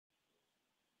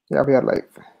Yeah, we are live.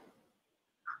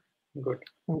 Good.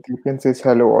 Deepan says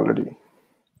hello already.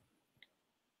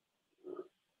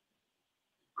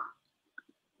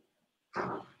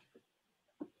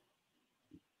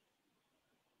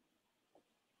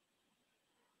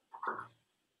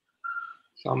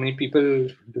 So how many people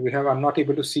do we have? I'm not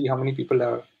able to see how many people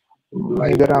are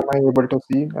live. Neither am I able to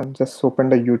see. I just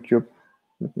opened the YouTube.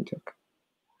 Let me check.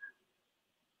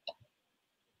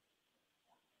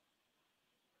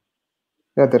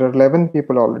 Yeah, there are 11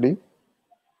 people already.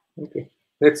 Okay.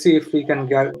 Let's see if we can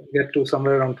get to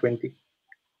somewhere around 20.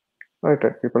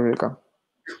 Right, people will come.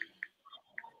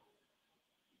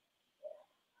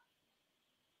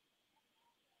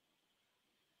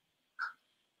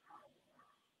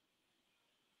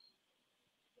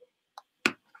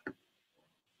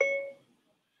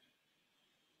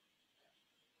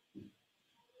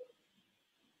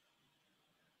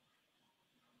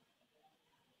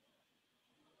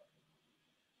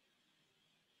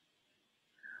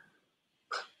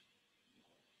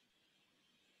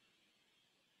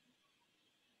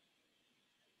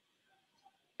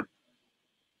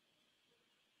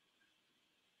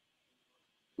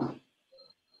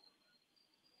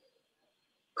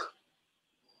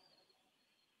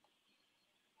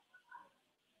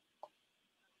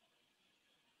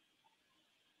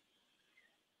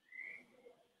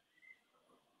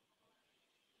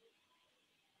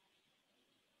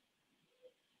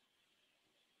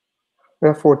 We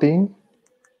have 14.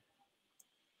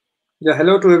 Yeah,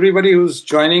 hello to everybody who's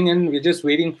joining in. We're just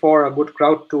waiting for a good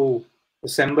crowd to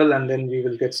assemble and then we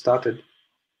will get started.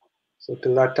 So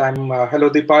till that time, hello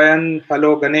Deepayan,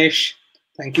 hello Ganesh.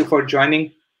 Thank you for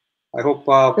joining. I hope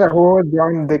Yeah, whoever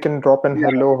joined, they can drop in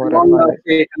hello or hi.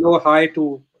 say hello, hi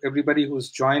to everybody who's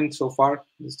joined so far.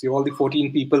 It's all the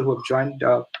 14 people who have joined.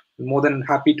 More than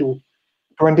happy to.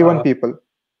 21 people.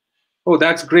 Oh,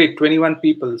 that's great. 21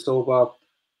 people. So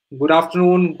good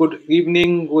afternoon, good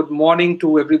evening, good morning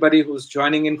to everybody who's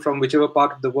joining in from whichever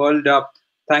part of the world.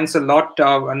 Thanks a lot.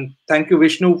 And thank you,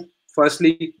 Vishnu,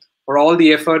 firstly, for all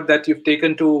the effort that you've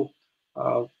taken to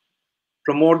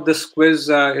promote this quiz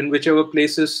in whichever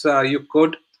places you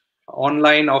could,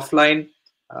 online, offline,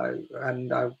 and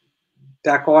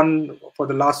TackOn for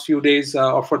the last few days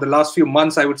or for the last few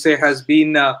months, I would say, has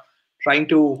been trying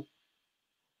to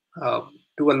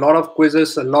do a lot of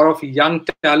quizzes. A lot of young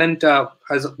talent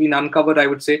has been uncovered, I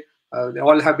would say. They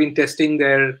all have been testing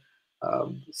their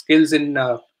skills in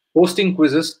hosting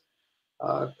quizzes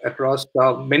across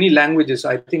many languages.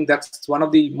 I think that's one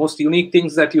of the most unique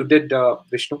things that you did,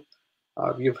 Vishnu.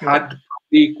 You've had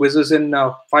the quizzes in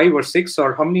 5 or 6,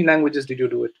 or how many languages did you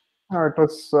do it? It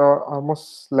was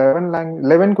almost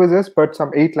 11 quizzes, but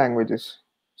some 8 languages.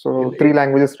 So 3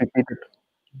 languages repeated.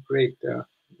 Great.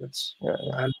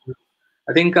 And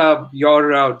I think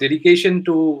your dedication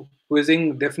to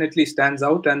quizzing definitely stands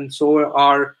out, and so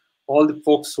are all the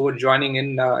folks who are joining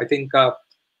in. I think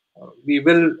we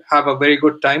will have a very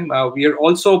good time. We are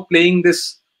also playing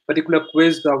this particular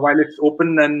quiz while it's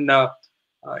open, and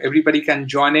everybody can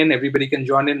join in. Everybody can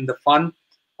join in the fun.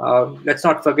 Let's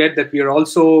not forget that we are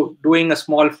also doing a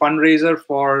small fundraiser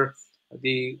for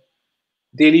the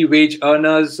daily wage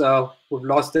earners who've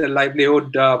lost their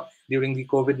livelihood during the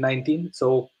COVID-19.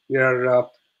 So we are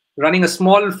running a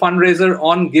small fundraiser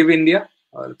on Give India.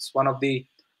 It's one of the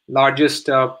largest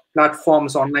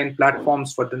platforms, online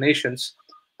platforms for donations.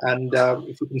 And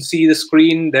if you can see the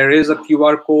screen, there is a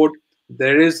QR code.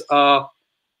 There is a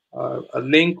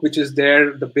link which is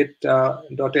there, the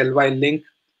bit.ly link.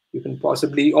 You can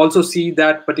possibly also see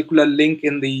that particular link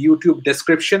in the YouTube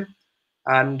description.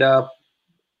 And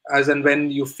as and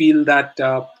when you feel that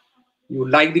you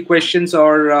like the questions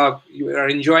or you are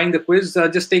enjoying the quiz,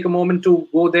 just take a moment to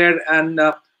go there and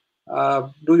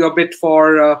do your bit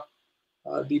for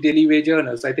the daily wage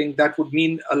earners. I think that would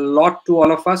mean a lot to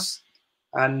all of us.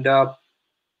 And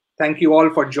thank you all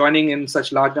for joining in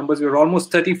such large numbers. We're almost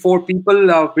 34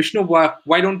 people. Vishnu,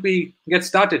 why don't we get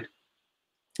started?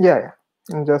 Yeah.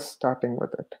 I'm just starting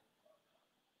with it.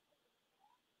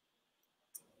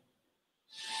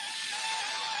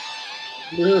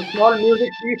 There's a small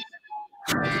music, please.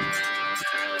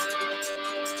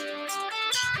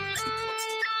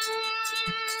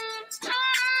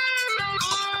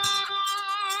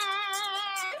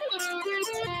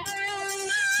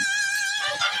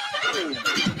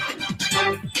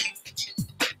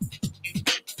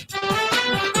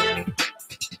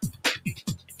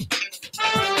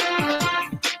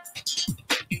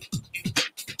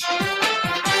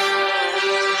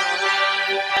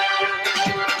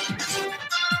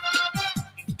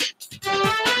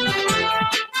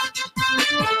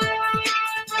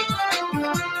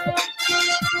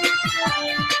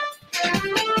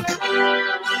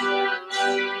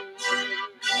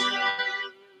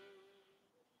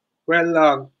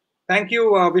 Well, thank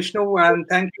you, Vishnu, and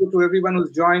thank you to everyone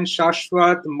who's joined.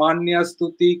 Shashwat, Manya,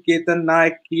 Stuti, Ketan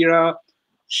Naik, Kira,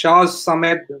 Shaz,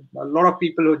 Samed, a lot of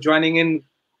people who are joining in.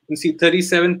 You can see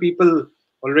 37 people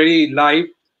already live.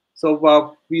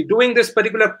 So we're doing this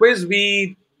particular quiz.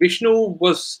 Vishnu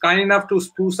was kind enough to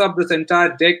spruce up this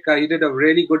entire deck. He did a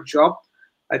really good job.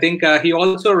 I think he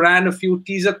also ran a few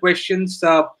teaser questions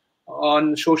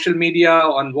on social media,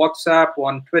 on WhatsApp,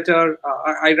 on Twitter.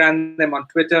 I ran them on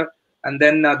Twitter. And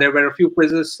then there were a few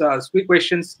quizzes, quick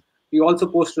questions. We also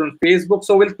posted on Facebook.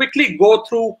 So we'll quickly go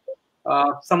through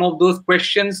some of those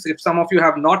questions. If some of you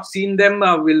have not seen them,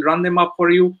 we'll run them up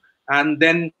for you and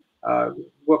then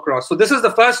go across. So this is the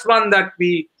first one that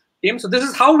we came. So this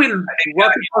is how we'll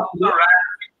work it out today.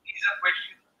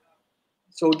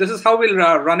 So this is how we'll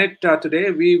run it today.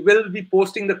 We will be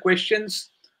posting the questions.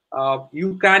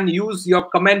 You can use your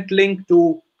comment link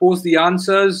to post the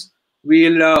answers.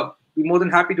 We'll be more than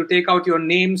happy to take out your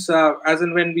names as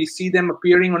and when we see them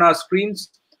appearing on our screens.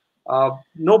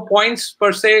 No points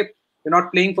per se. We're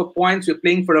not playing for points. We're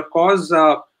playing for a cause.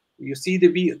 You see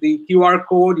the QR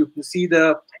code. You can see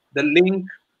the link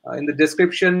in the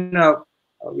description.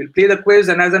 We'll play the quiz,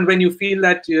 and as and when you feel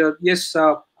that yes,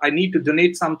 I need to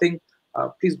donate something,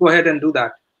 please go ahead and do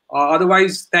that.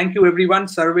 Otherwise, thank you everyone.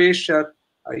 Sarvesh,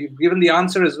 you've given the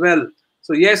answer as well.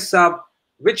 So yes,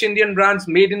 which Indian brand's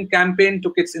maiden campaign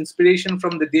took its inspiration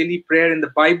from the daily prayer in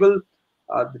the Bible?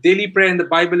 The daily prayer in the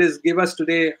Bible is, give us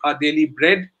today our daily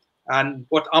bread. And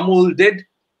what Amul did,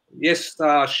 yes,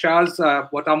 Shaz,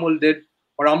 what Amul did,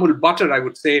 or Amul butter, I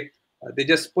would say, they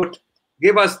just put,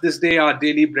 give us this day our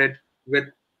daily bread with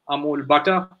Amul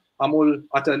butter. Amul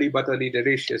utterly, butterly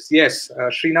delicious. Yes,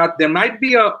 Srinath, there might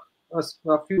be a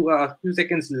few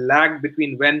seconds lag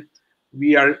between when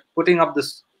we are putting up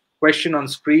this question on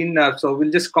screen, so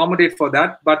we'll just accommodate for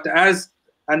that. But as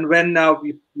and when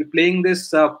we're playing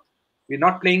this, we're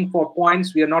not playing for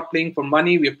points, we are not playing for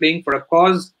money, we're playing for a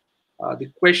cause.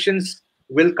 The questions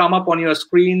will come up on your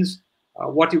screens.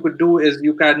 What you could do is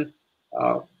you can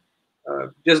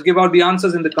just give out the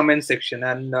answers in the comment section,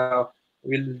 and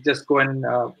we'll just go and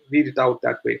read it out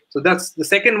that way. So that's the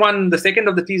second one. The second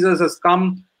of the teasers has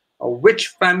come. Which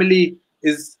family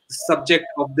is the subject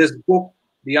of this book,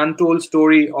 The Untold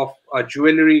Story of a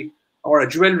Jewelry or a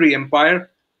Jewelry Empire?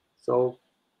 So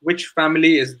which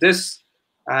family is this?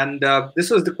 And this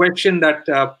was the question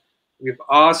that we've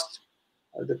asked.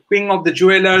 The king of the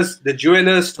jewelers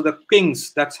to the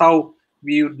kings. That's how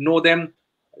we would know them.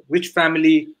 Which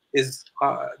family is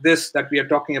this that we are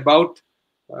talking about?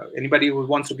 Anybody who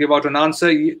wants to give out an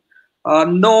answer?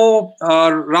 No,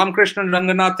 Ramkrishnan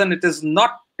Ranganathan, it is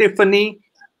not Tiffany,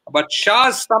 but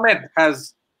Shaz Samed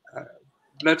has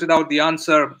blurted out the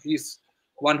answer. He's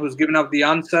one who's given out the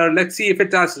answer. Let's see if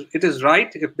it is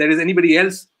right. If there is anybody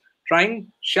else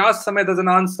trying, Shaz Samed has an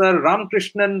answer.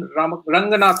 Ramkrishnan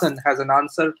Ranganathan has an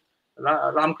answer.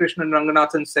 Ramkrishnan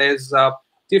Ranganathan says,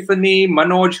 Tiffany.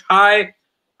 Manoj, hi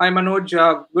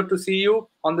Manoj, good to see you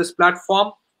on this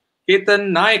platform.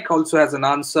 Ketan Naik also has an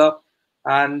answer.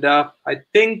 And I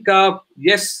think,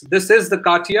 yes, this is the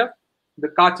Cartier. The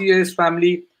Cartier's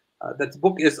family. That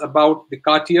book is about the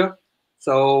Cartier.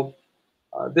 So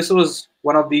this was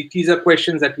one of the teaser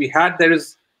questions that we had.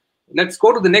 Let's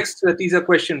go to the next teaser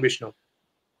question, Vishnu.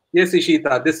 Yes,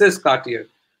 Ishita, this is Cartier.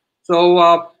 So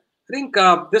I think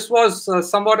this was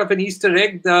somewhat of an Easter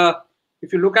egg.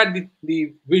 If you look at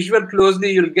the visual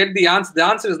closely, you'll get the answer. The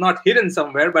answer is not hidden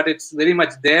somewhere, but it's very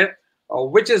much there.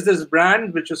 Which is this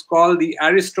brand, which is called the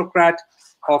Aristocrat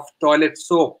of Toilet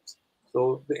Soap?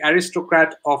 So the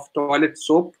Aristocrat of Toilet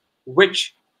Soap,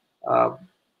 which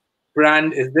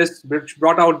brand is this, which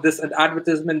brought out this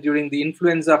advertisement during the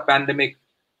influenza pandemic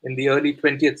in the early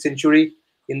 20th century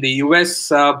in the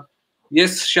US?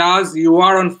 Yes, Shaz, you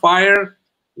are on fire.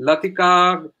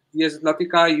 Latika, yes,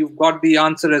 Latika, you've got the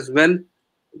answer as well.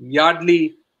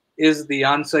 Yardley is the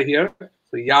answer here.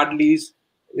 So Yardley's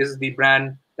is the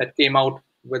brand that came out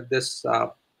with this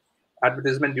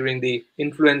advertisement during the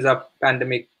influenza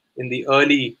pandemic in the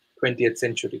early 20th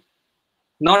century.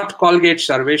 Not Colgate,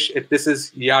 Sarvesh, this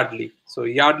is Yardley. So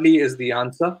Yardley is the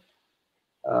answer.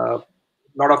 A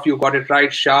lot of you got it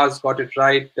right. Shaz got it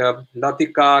right.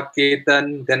 Latika,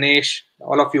 Ketan, Ganesh,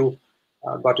 all of you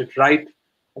got it right.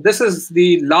 This is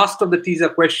the last of the teaser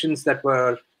questions that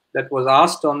was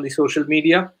asked on the social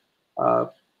media. You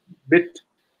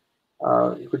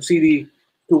could see the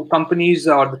two companies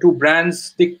or the two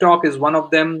brands. TikTok is one of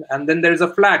them, and then there is a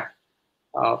flag.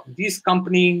 These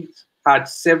companies had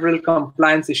several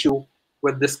compliance issues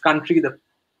with this country. The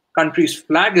country's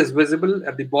flag is visible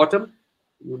at the bottom.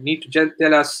 You need to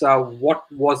tell us what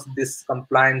was this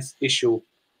compliance issue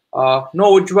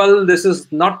No, Ujjwal, this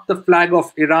is not the flag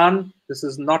of Iran. This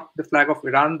is not the flag of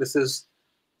Iran. This is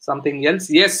something else.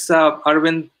 Yes,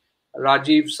 Arvind,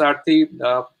 Rajiv Sarthi,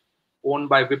 owned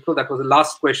by Wipro. That was the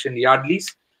last question,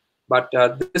 Yardley's. But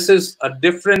this is a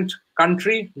different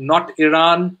country, not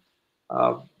Iran.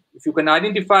 If you can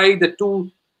identify the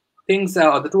two things,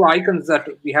 the two icons that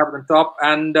we have on the top,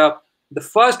 and the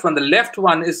first one, the left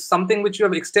one, is something which you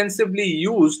have extensively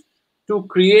used to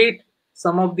create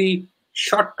some of the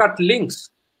shortcut links.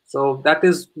 So that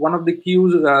is one of the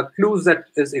clues that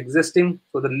is existing.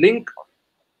 So the link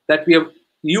that we have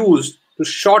used to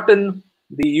shorten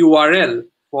the URL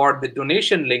for the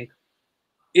donation link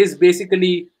is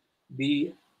basically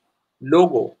the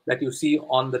logo that you see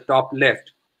on the top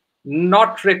left.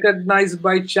 Not recognized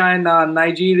by China,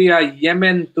 Nigeria,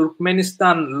 Yemen,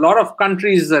 Turkmenistan, a lot of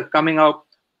countries are coming out.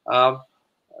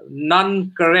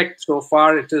 None correct so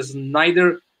far. It is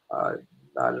neither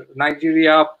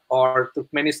Nigeria or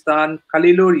Turkmenistan.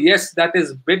 Khalilur, yes, that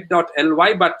is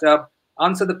bit.ly, but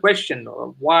answer the question,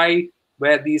 why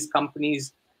were these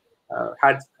companies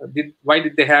why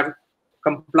did they have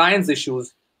compliance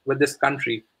issues with this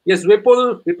country? Yes,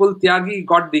 Vipul Tyagi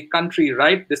got the country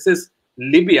right. This is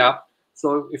Libya.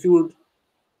 So if you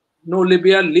know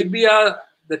Libya,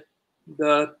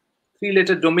 the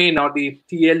three-letter domain, or the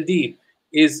TLD,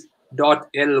 is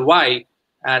 .ly,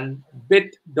 and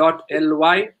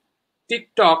bit.ly.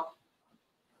 TikTok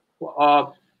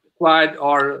acquired,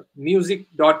 or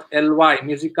music.ly,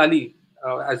 musically,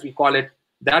 as we call it,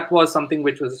 that was something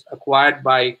which was acquired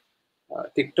by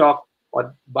TikTok,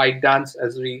 or ByteDance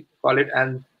as we call it.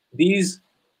 And this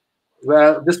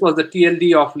was the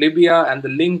TLD of Libya, and the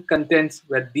link contents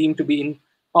were deemed to be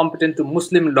incompetent to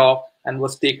Muslim law and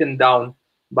was taken down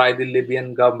by the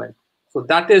Libyan government. So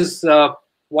that is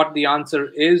what the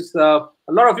answer is. A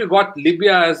lot of you got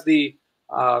Libya as the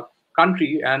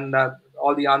country, and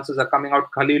all the answers are coming out.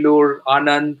 Khalilur,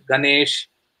 Anand, Ganesh,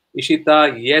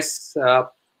 Ishita, yes,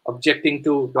 objecting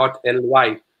to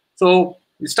 .ly. So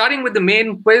starting with the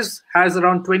main quiz, has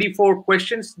around 24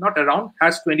 questions, not around,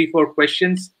 has 24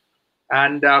 questions.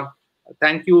 And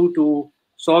thank you to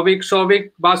Souvik.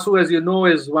 Souvik Basu, as you know,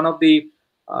 is one of the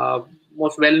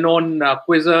most well-known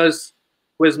quizzers,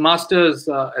 quiz masters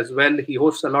as well. He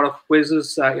hosts a lot of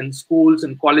quizzes in schools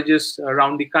and colleges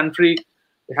around the country.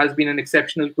 He has been an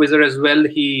exceptional quizzer as well.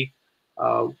 He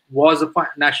was a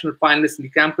national finalist in the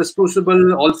Campus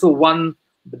Crucible, also won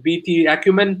the BT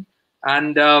Acumen,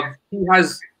 and he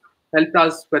has helped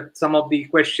us with some of the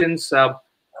questions. Some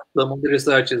of the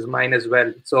research is mine as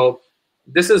well. So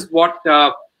this is what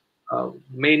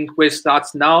main quiz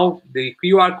starts now. The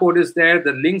QR code is there.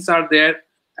 The links are there.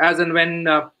 As and when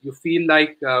you feel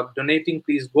like donating,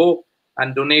 please go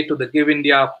and donate to the Give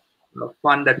India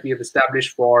fund that we have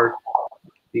established for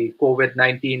the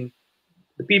COVID-19,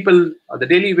 the people, the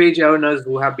daily wage earners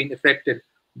who have been affected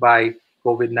by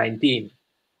COVID-19.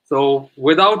 So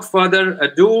without further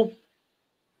ado,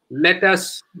 let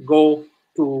us go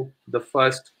to the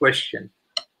first question.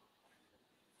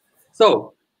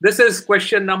 So this is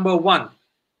question number 1.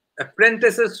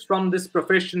 Apprentices from this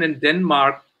profession in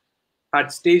Denmark had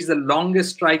staged the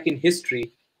longest strike in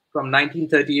history from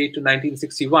 1938 to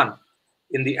 1961.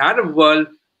 In the Arab world,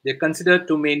 they're considered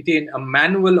to maintain a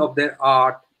manual of their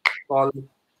art called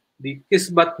the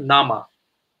Qns2Chew.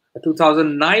 A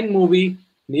 2009 movie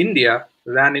in India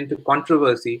ran into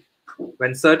controversy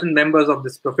when certain members of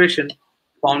this profession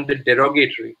found it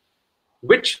derogatory.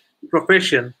 Which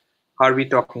profession are we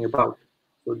talking about?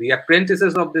 So the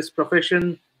apprentices of this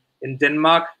profession in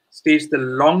Denmark staged the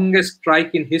longest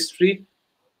strike in history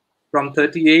from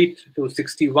 38 to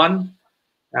 61.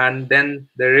 And then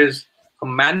there is a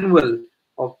manual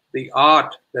of the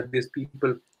art that these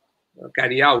people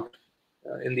carry out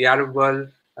in the Arab world,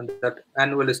 and that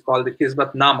manual is called the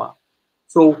Qns2Chew.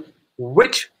 So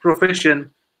which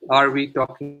profession are we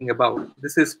talking about?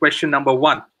 This is question number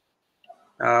 1.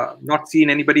 Not seen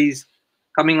anybody's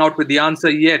coming out with the answer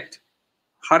yet.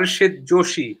 Harshit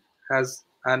Joshi has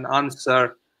an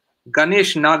answer.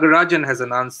 Ganesh Nagarajan has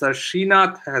an answer.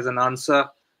 Srinath has an answer.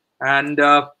 And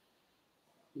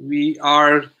we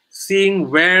are seeing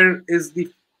where is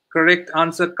the correct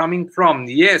answer coming from.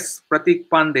 Yes, Pratik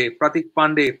Pandey. Pratik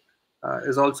Pandey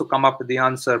has also come up with the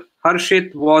answer.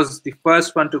 Harshit was the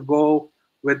first one to go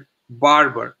with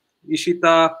barber.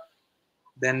 Ishita,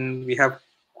 then we have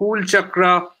Cool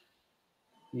Chakra.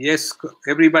 Yes,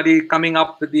 everybody coming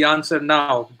up with the answer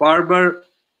now. Barber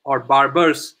or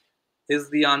barbers is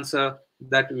the answer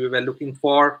that we were looking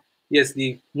for. Yes,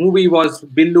 the movie was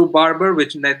Billu Barber,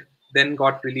 which then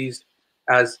got released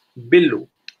as Billu.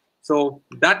 So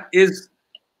that is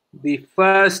the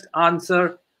first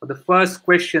answer for the first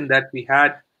question that we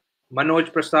had.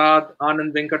 Manoj Prasad,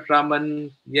 Anand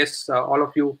Venkatraman, yes, all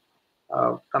of you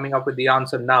coming up with the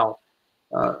answer now.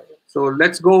 So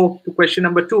let's go to question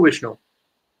number 2, Vishnu.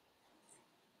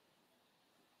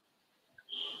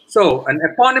 So, an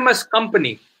eponymous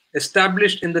company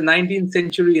established in the 19th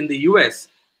century in the US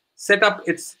set up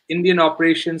its Indian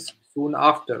operations soon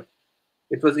after.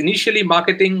 It was initially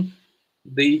marketing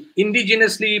the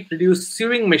indigenously produced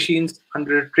sewing machines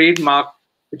under a trademark,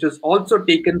 which was also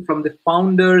taken from the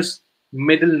founder's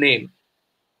middle name.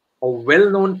 A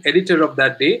well-known editor of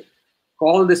that day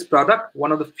called this product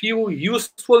one of the few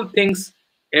useful things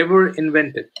ever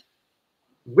invented.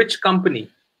 Which company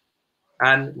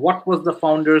and what was the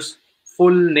founder's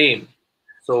full name?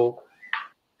 So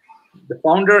the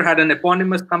founder had an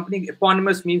eponymous company.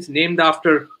 Eponymous means named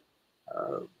after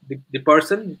the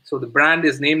person. So the brand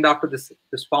is named after this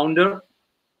founder.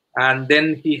 And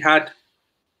then he had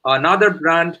another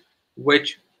brand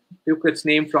which took its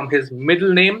name from his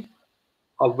middle name.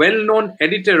 A well-known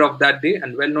editor of that day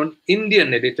and well-known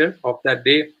Indian editor of that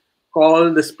day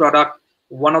called this product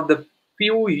one of the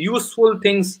few useful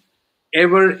things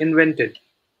ever invented.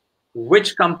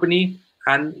 Which company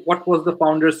and what was the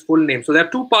founder's full name? So there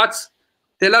are two parts.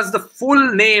 Tell us the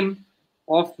full name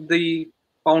of the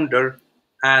founder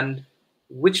and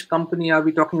which company are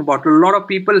we talking about. A lot of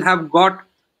people have got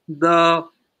the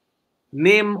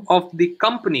name of the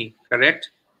company correct.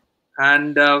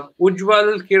 And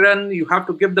Ujjwal, Kiran, you have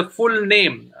to give the full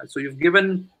name. So you've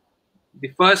given the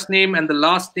first name and the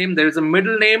last name. There is a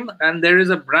middle name and there is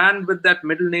a brand with that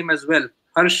middle name as well.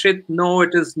 Harshit, no,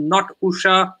 it is not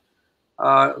Usha.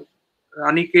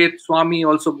 Aniket Swami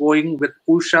also going with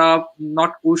Usha,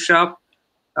 not Usha.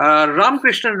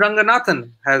 Ramkrishnan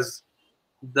Ranganathan has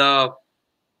the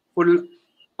full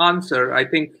answer. I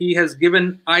think he has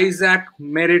given Isaac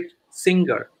Merritt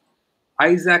Singer.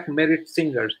 Isaac Merritt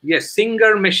Singer. Yes,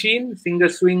 Singer machine, Singer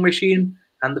sewing machine,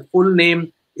 and the full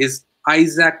name is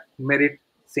Isaac Merritt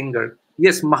Singer.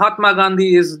 Yes, Mahatma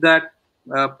Gandhi is that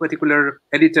particular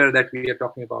editor that we are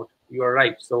talking about. You are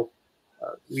right. So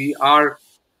you're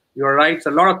right. So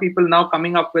a lot of people now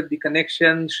coming up with the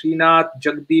connection. Srinath,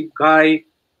 Jagdeep Ghai,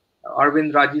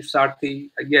 Arvind Rajiv Sarthi.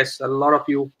 Yes, a lot of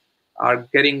you are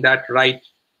getting that right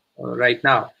right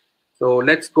now. So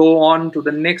let's go on to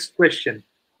the next question.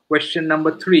 Question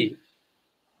number 3.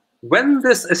 When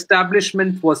this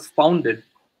establishment was founded,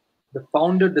 the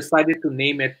founder decided to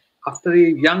name it after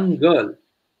a young girl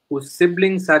whose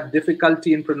siblings had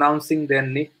difficulty in pronouncing her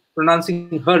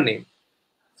name.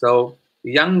 So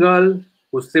the young girl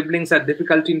whose siblings had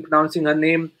difficulty in pronouncing her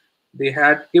name, they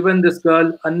had given this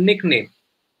girl a nickname.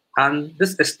 And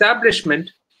this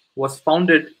establishment was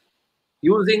founded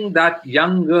using that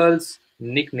young girl's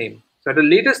nickname. So at a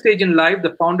later stage in life,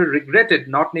 the founder regretted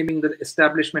not naming the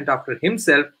establishment after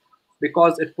himself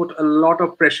because it put a lot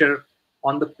of pressure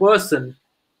on the person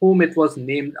whom it was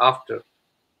named after.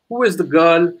 Who is the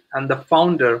girl and the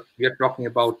founder we are talking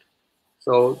about?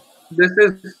 So this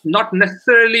is not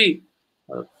necessarily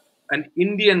an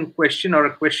Indian question or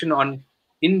a question on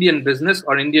Indian business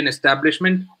or Indian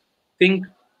establishment. Think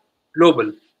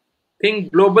global.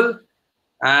 Think global.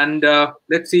 And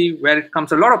let's see where it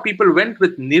comes. A lot of people went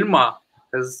with Nirma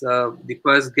as the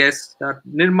first guess.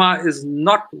 Nirma is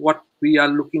not what we are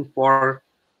looking for.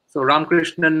 So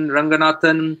Ramkrishnan,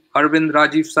 Ranganathan, Arvind,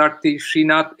 Rajiv Sarthi,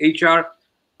 Srinath, HR,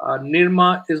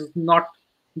 Nirma is not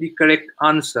the correct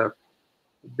answer.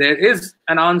 There is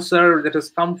an answer that has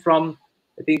come from,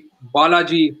 I think,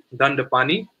 Balaji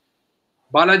Dandapani.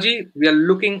 Balaji, we are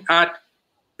looking at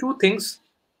two things.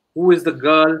 Who is the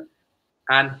girl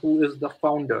and who is the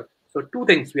founder? So two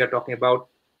things we are talking about.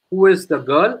 Who is the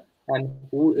girl and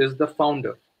who is the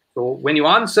founder? So when you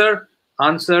answer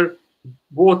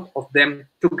both of them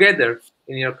together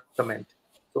in your comment.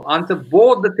 So answer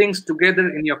both the things together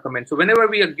in your comment. So whenever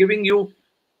we are giving you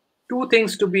two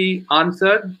things to be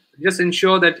answered, just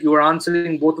ensure that you are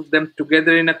answering both of them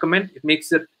together in a comment. It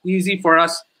makes it easy for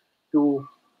us to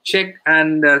check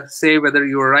and say whether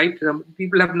you are right.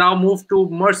 People have now moved to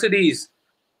Mercedes,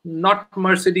 not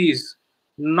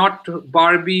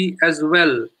Barbie as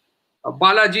well.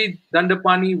 Balaji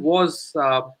Dandapani was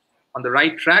on the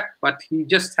right track, but he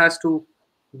just has to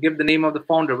give the name of the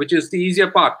founder, which is the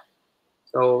easier part.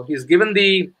 So he's given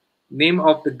the name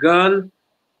of the girl,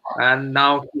 and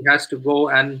now he has to go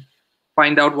and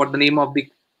find out what the name of the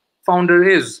founder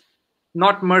is.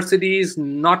 Not Mercedes,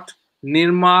 not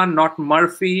Nirma, not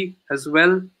Murphy as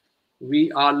well.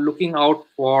 We are looking out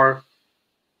for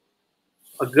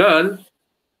a girl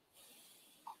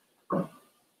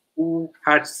who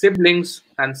had siblings,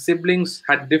 and siblings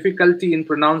had difficulty in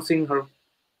pronouncing her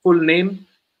full name.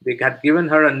 They had given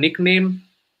her a nickname,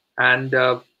 and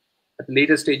at a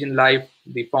later stage in life,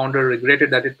 the founder regretted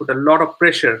that it put a lot of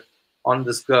pressure on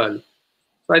this girl.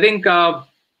 So I think Balaji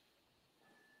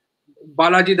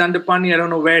Dandapani, I don't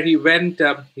know where he went.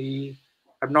 He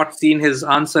have not seen his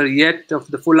answer yet of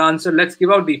the full answer. Let's give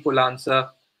out the full answer.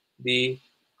 The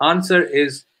answer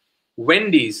is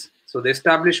Wendy's. So the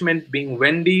establishment being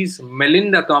Wendy's.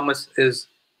 Melinda Thomas is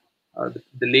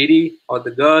the lady or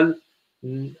the girl.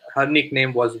 Her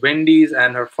nickname was Wendy's,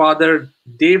 and her father,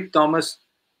 Dave Thomas,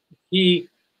 he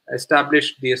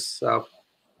established this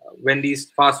Wendy's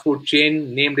fast food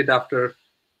chain, named it after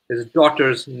his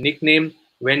daughter's nickname,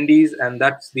 Wendy's, and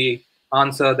that's the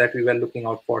answer that we were looking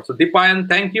out for. So Dipayan,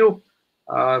 thank you.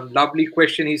 Lovely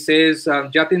question. He says,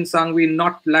 Jatin Sangvi,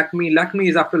 not Lakmi. Lakmi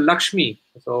is after Lakshmi.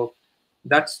 So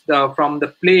that's from the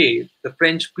play, the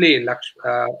French play.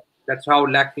 That's how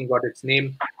Lakmi got its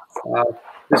name.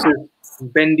 This is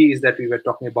Wendy's that we were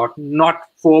talking about, not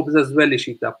Forbes as well,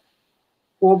 Ishita.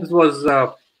 Forbes was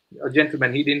a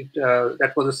gentleman. He didn't,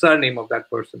 that was a surname of that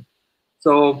person.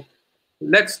 So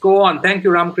let's go on. Thank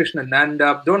you, Ramakrishnan. And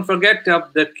don't forget,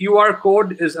 the QR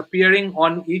code is appearing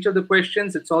on each of the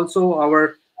questions. It's also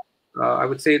our, I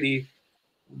would say,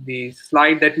 the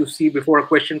slide that you see before a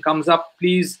question comes up.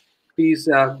 Please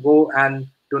go and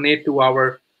donate to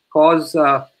our cause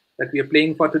that we are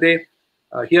playing for today.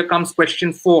 Here comes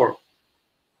question 4.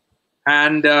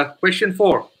 And question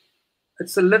 4.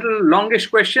 It's a little longish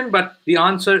question, but the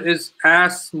answer is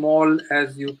as small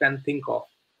as you can think of.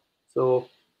 So,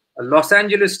 Los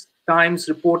Angeles Times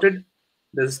reported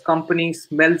this company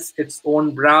smelts its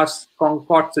own brass,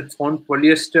 concocts its own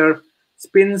polyester,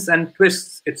 spins and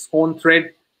twists its own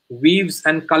thread, weaves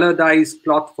and color dyes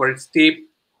cloth for its tape,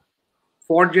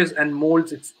 forges and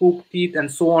molds its scoop teeth,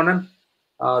 and so on.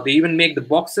 They even make the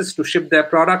boxes to ship their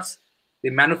products. They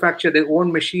manufacture their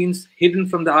own machines hidden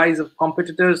from the eyes of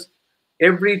competitors.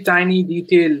 Every tiny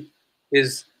detail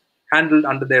is handled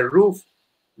under their roof.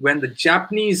 When the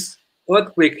Japanese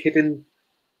earthquake hit in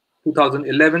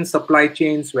 2011, supply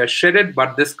chains were shredded,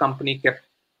 but this company kept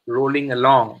rolling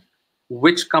along.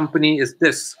 Which company is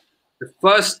this? The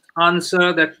first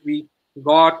answer that we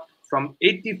got from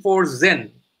 84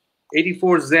 Zen.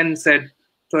 84 Zen said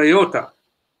Toyota.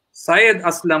 Syed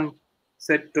Aslam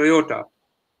said Toyota.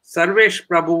 Sarvesh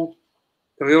Prabhu,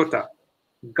 Toyota.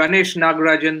 Ganesh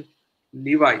Nagarajan,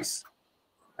 Levi's.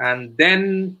 And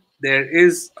then there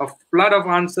is a flood of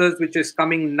answers which is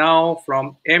coming now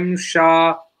from M.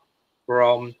 Shah,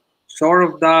 from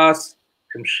Saurav Das,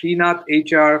 from Srinath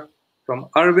HR, from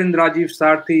Arvind Rajiv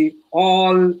Sarthi,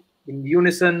 all in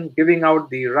unison giving out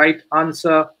the right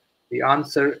answer. The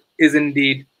answer is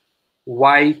indeed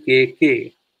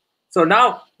YKK. So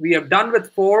now we have done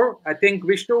with 4. I think,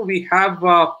 Vishnu, we have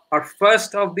our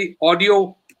first of the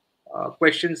audio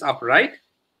questions up, right?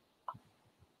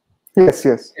 Yes.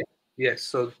 Yes.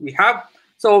 So we have.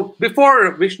 So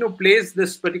before Vishnu plays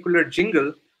this particular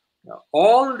jingle,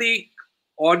 all the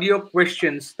audio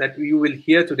questions that you will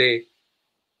hear today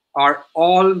are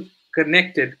all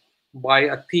connected by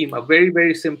a theme, a very,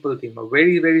 very simple theme, a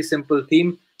very, very simple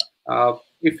theme.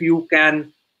 If you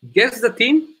can guess the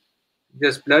theme,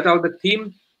 just blurt out the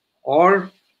theme, or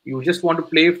you just want to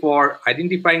play for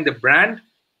identifying the brand,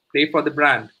 play for the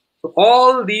brand. So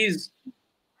all these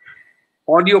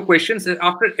audio questions,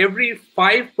 after every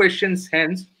 5 questions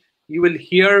hence, you will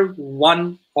hear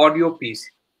one audio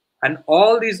piece. And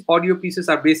all these audio pieces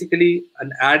are basically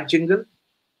an ad jingle,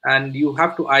 and you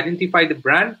have to identify the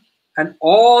brand. And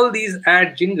all these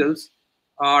ad jingles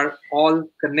are all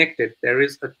connected. There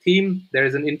is a theme, there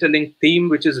is an interlinked theme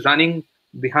which is running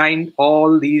behind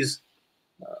all these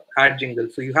ad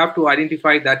jingles. So you have to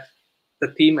identify that the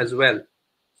theme as well.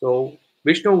 So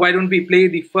Vishnu, why don't we play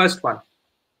the first one,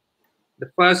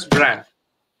 the first brand?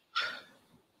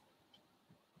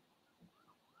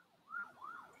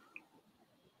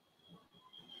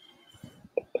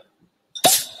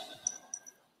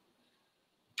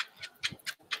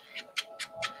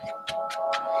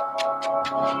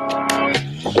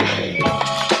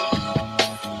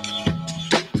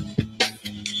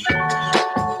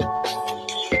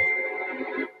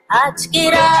 आज की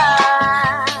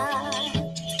रात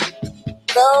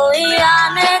कोई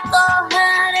आने को है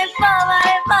रे बाबा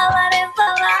रे बाबा रे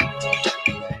बाबा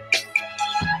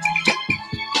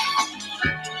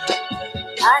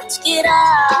आज की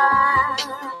रात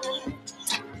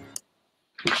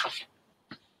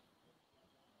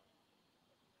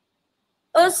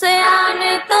उसे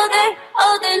आने तो दे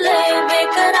ओ दिल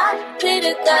बेकरार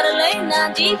फिर कर लेना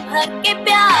जी भर के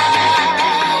प्यार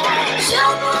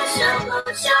शुभ शुभ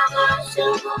शुभ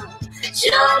शुभ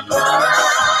शुभ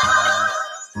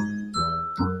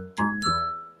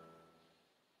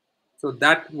So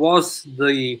that was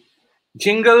the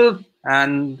jingle,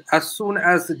 and as soon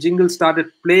as the jingle started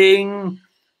playing,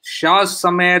 Shaz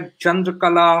Samed,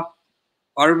 Chandrakala,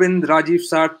 Arvind, Rajiv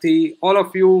Sarthi, all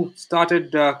of you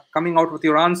started coming out with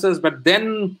your answers. But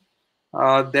then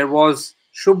there was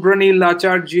Shubhrani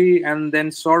Lacharji, and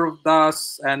then Saurav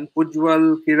Das, and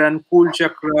Ujjwal, Kiran, Cool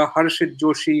Chakra, Harshit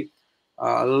Joshi.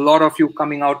 A lot of you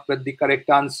coming out with the correct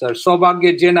answer.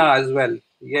 Saubhagya Jena as well.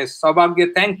 Yes,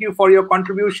 Saubhagya, thank you for your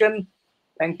contribution.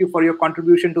 Thank you for your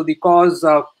contribution to the cause.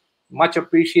 Much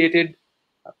appreciated.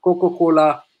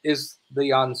 Coca-Cola is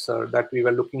the answer that we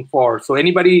were looking for. So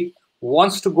anybody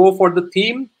wants to go for the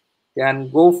theme, can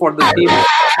go for the theme.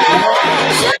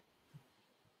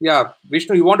 Yeah,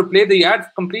 Vishnu, you want to play the ad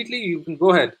completely? You can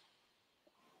go ahead.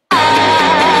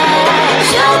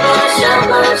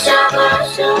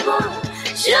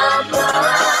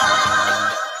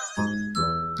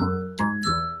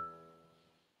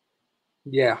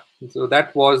 Yeah, so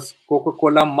that was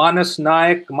Coca-Cola. Manas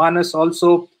Naik. Manas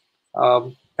also,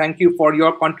 thank you for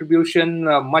your contribution.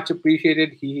 Much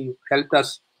appreciated. He helped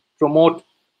us promote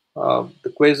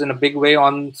the quiz in a big way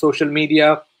on social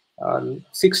media.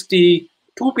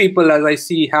 62 people, as I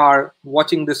see, are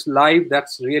watching this live.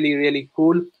 That's really, really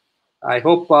cool. I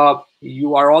hope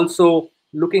you are also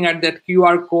looking at that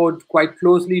QR code quite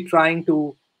closely, trying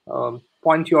to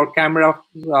point your camera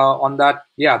on that.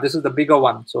 Yeah, this is the bigger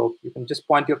one. So you can just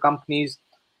point your companies,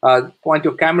 point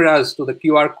your cameras to the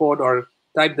QR code, or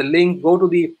type the link, go to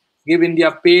the Give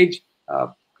India page.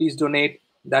 Please donate.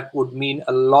 That would mean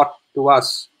a lot to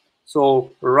us.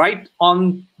 So right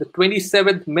on the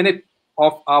 27th minute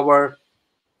of our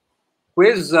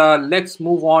quiz, let's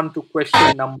move on to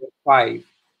question number 5.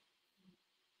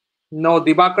 No,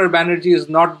 Dibakar Banerjee is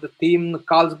not the theme.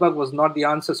 Carlsberg was not the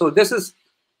answer. So this is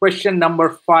question number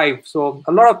 5. So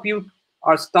a lot of you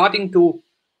are starting to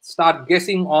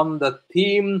guessing on the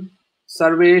theme.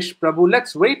 Sarvesh, Prabhu,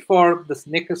 let's wait for this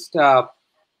next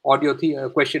audio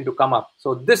question to come up.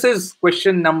 So this is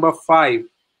question number 5.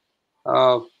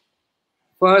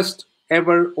 First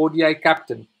ever ODI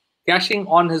captain. Cashing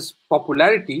on his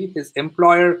popularity, his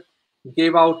employer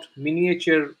gave out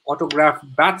miniature autograph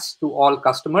bats to all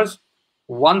customers.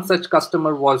 One such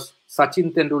customer was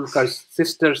Sachin Tendulkar's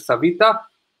sister Savita.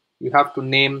 You have to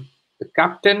name the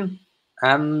captain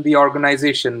and the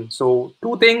organization. So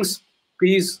 2 things,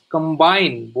 please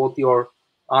combine both your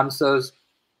answers,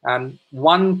 and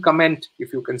 1 comment,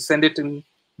 if you can send it in,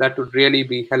 that would really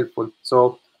be helpful.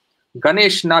 So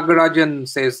Ganesh Nagarajan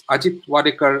says Ajit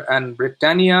Wadekar and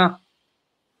Britannia.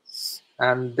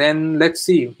 And then let's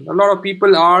see, a lot of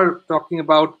people are talking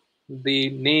about the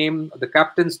name, the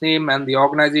captain's name and the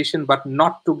organization, but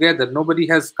not together. Nobody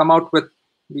has come out with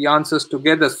the answers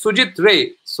together. Sujit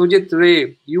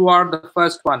Ray, you are the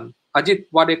first one. Ajit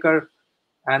Wadekar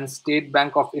and State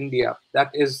Bank of India.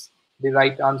 That is the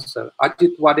right answer.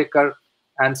 Ajit Wadekar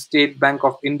and State Bank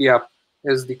of India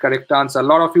is the correct answer. A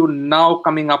lot of you now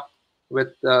coming up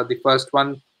with the first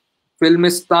one.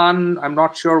 Filmistan, I'm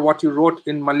not sure what you wrote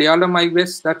in Malayalam, I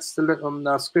guess. That's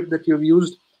the script that you've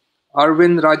used.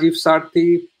 Arvind, Rajiv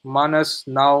Sarthi, Manas,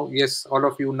 now, yes, all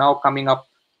of you now coming up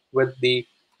with the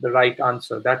right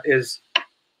answer. That is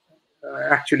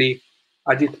actually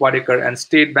Ajit Wadekar and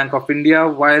State Bank of India,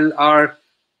 while our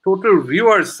total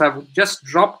viewers have just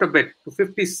dropped a bit to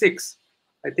 56.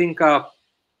 I think again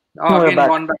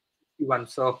gone back to 51.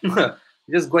 So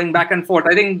just going back and forth.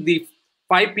 I think the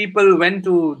 5 people went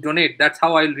to donate. That's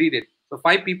how I'll read it. So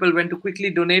 5 people went to quickly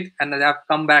donate, and they have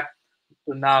come back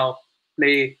to now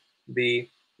play the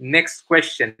next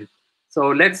question. So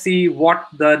let's see what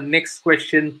the next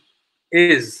question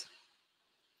is.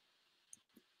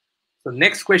 So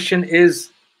next question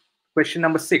is question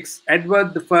number 6.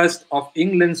 Edward I of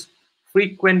England's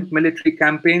frequent military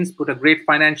campaigns put a great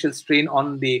financial strain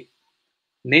on the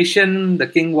nation. The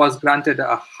king was granted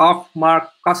a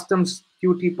half-mark customs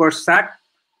duty per sack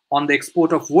on the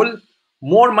export of wool.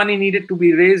 More money needed to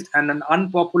be raised, and an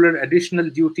unpopular additional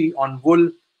duty on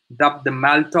wool, dubbed the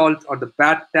maltol or the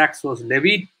bat tax, was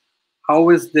levied. How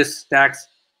is this tax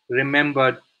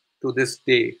remembered to this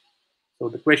day? So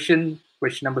the question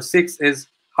number 6 is,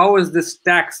 how is this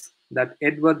tax that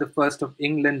Edward I of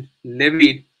England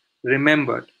levied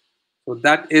remembered? So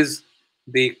that is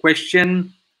the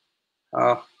question.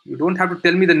 You don't have to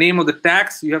tell me the name of the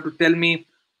tax. You have to tell me,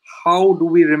 how do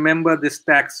we remember this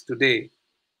tax today?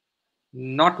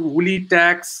 Not woolly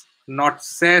tax, not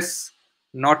cess,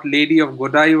 not Lady of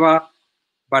Godiva,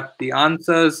 but the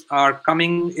answers are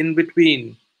coming in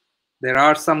between. There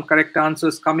are some correct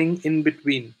answers coming in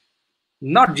between.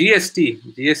 Not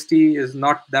GST. GST is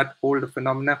not that old a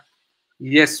phenomena.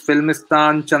 Yes,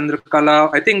 Filmistan, Chandrakala.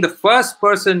 I think the first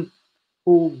person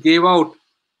who gave out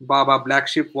Baba Black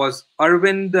Sheep was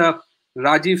Arvind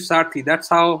Rajiv Sarthi. That's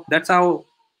how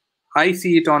I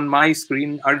see it on my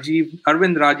screen. Arvind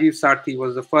Rajiv Sarthi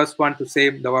was the first one to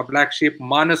say Baba Black Sheep.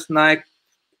 Manas Naik,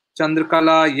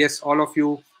 Chandrakala, yes, all of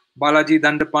you. Balaji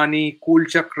Dandapani, Cool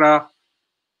Chakra.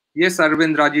 Yes,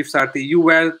 Arvind Rajiv Sarthi, you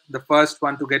were the first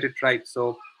one to get it right.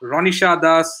 So, Ronisha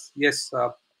Das, yes,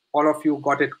 all of you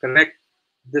got it correct.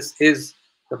 This is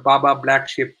the Baba Black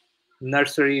Sheep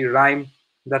nursery rhyme.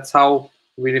 That's how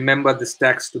we remember this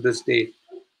text to this day.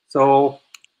 So,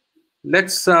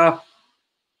 let's go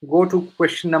to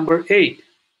question number 8.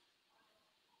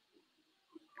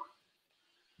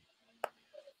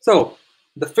 So,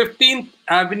 the 15th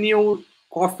Avenue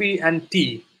Coffee and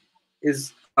Tea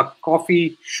is a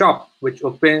coffee shop which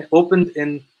opened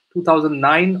in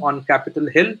 2009 on Capitol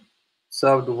Hill,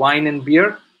 served wine and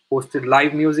beer, hosted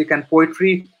live music and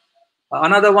poetry.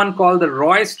 Another one called the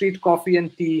Roy Street Coffee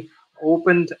and Tea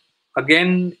opened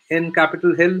again in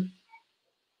Capitol Hill.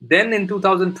 Then in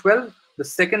 2012, the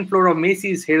second floor of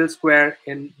Macy's Herald Square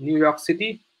in New York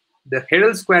City, the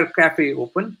Herald Square Cafe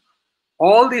opened.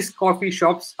 All these coffee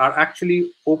shops are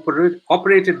actually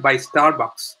operated by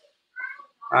Starbucks,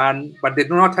 but they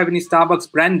do not have any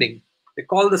Starbucks branding. They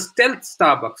call the stealth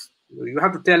Starbucks. You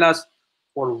have to tell us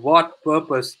for what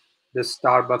purpose the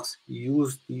Starbucks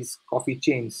use these coffee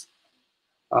chains.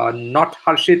 Not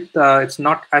Harshit, it's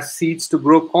not as seeds to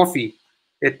grow coffee.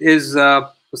 It is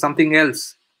something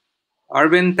else.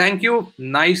 Arvind, thank you.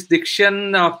 Nice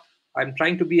diction. I'm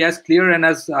trying to be as clear and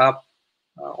as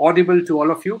audible to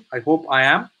all of you. I hope I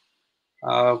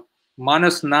am.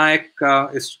 Manas Naik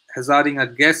is hazarding a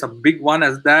guess, a big one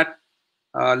as that.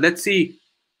 Let's see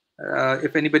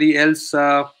if anybody else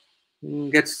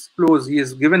gets close. He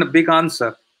has given a big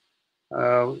answer.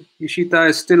 Ishita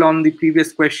is still on the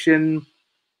previous question.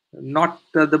 Not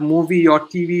the movie or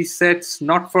TV sets,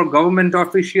 not for government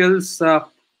officials,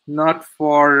 not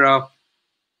for...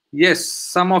 yes,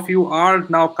 some of you are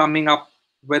now coming up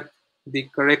with the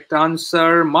correct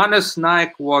answer. Manas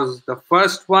Naik was the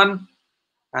first one.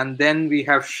 And then we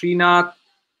have Srinath,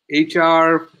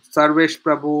 HR, Sarvesh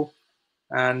Prabhu,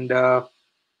 and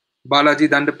Balaji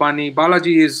Dandapani.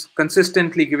 Balaji is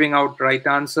consistently giving out right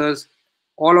answers.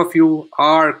 All of you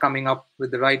are coming up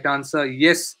with the right answer.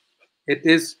 Yes, it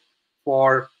is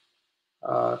for,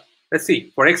 let's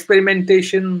see, for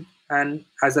experimentation and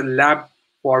as a lab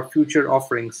for future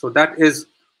offerings. So that is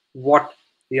what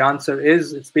the answer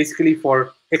is. It's basically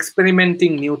for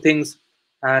experimenting new things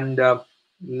and a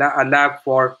lab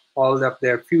for all of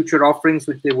their future offerings,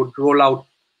 which they would roll out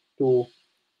to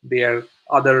their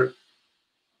other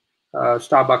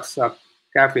Starbucks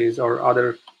cafes or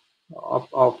other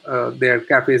of their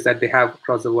cafes that they have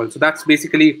across the world. So that's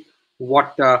basically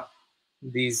what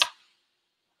these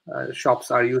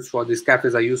shops are used for, these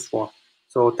cafes are used for.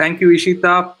 So thank you,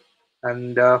 Ishita.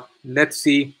 And let's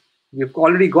see, we've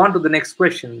already gone to the next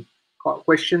question,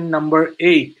 question number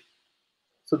 8.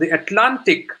 So the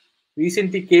Atlantic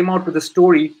recently came out with a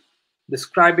story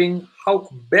describing how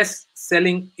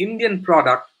best-selling Indian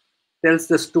product tells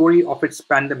the story of its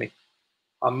pandemic.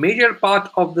 A major part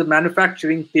of the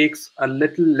manufacturing takes a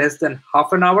little less than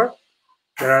half an hour.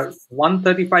 There are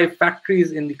 135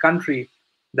 factories in the country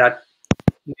that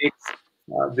makes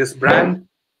this brand.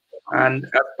 And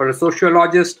as per a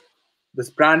sociologist, this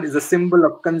brand is a symbol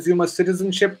of consumer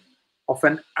citizenship, of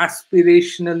an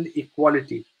aspirational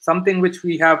equality, something which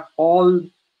we have all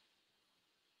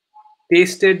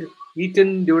tasted,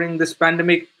 eaten during this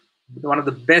pandemic, one of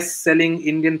the best-selling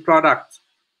Indian products.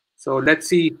 So let's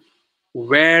see,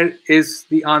 where is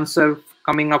the answer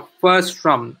coming up first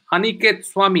from? Aniket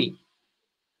Swami.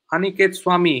 Aniket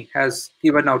Swami has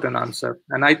given out an answer.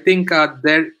 And I think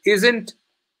there isn't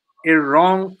a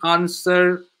wrong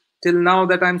answer till now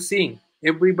that I'm seeing.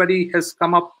 Everybody has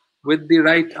come up with the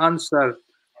right answer.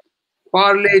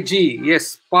 Parle G.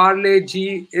 Yes, Parle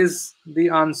G is the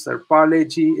answer. Parle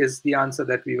G is the answer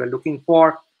that we were looking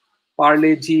for.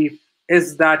 Parle G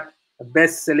is that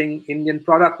best-selling Indian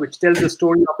product which tells the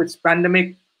story of its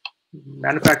pandemic.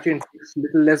 Manufacturing takes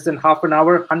little less than half an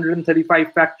hour.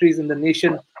 135 factories in the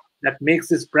nation that makes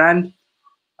this brand.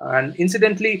 And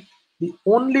incidentally, the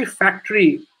only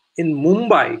factory in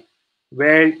Mumbai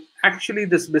where actually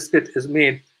this biscuit is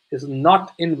made is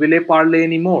not in Ville Parle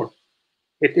anymore.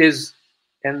 It is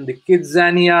in the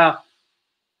Kidzania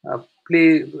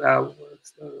the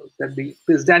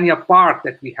Kidzania Park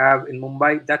that we have in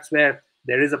Mumbai. That's where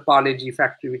there is a Parle G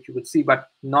factory which you would see, but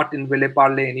not in Ville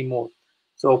Parle anymore.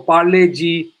 So Parle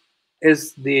G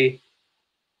is the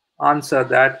answer,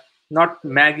 that not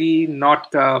Maggie,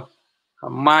 not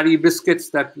Mari biscuits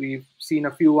that we've seen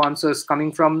a few answers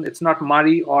coming from. It's not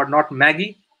Mari or not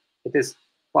Maggie. It is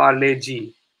Parle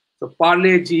G. So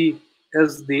Parle G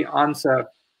is the answer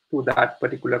to that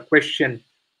particular question.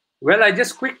 Well, I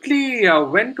just quickly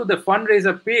went to the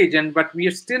fundraiser page, but we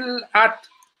are still at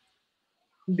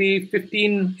the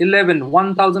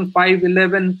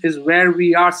 1511 is where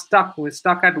we are stuck. We're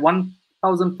stuck at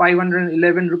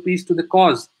 1,511 rupees to the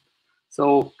cause.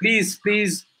 So please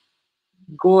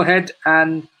go ahead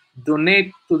and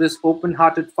donate to this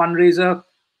open-hearted fundraiser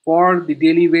for the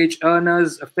daily wage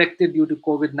earners affected due to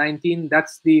COVID-19.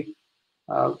 That's the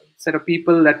set of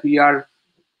people that we are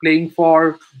playing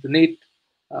for.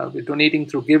 We're donating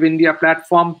through Give India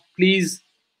platform. Please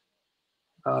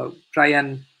try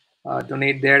and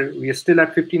donate there. We are still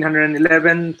at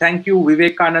 1,511. Thank you,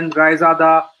 Vivekanand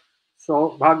Raizada,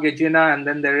 Saubhagya Jina, and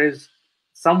then there is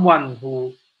someone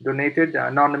who donated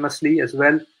anonymously as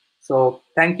well. So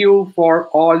thank you for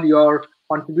all your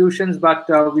contributions, but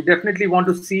we definitely want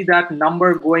to see that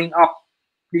number going up.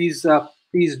 Please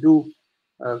do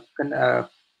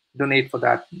donate for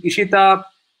that. Ishita,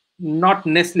 not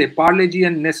Nestle. Parle-G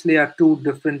and Nestle are two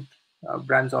different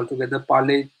brands altogether.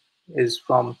 Parle is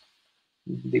from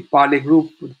the Parle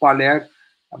group, Parle,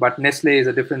 but Nestle is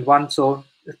a different one. So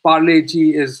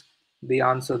Parle-G is the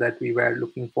answer that we were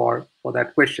looking for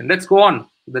that question. Let's go on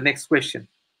to the next question.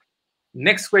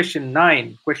 Next question,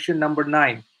 9. Question number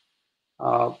 9.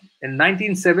 In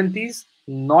 1970s,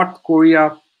 North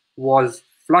Korea was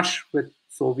flush with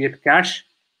Soviet cash.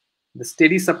 The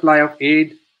steady supply of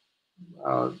aid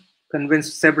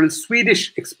convinced several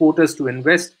Swedish exporters to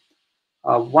invest.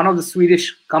 One of the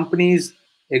Swedish companies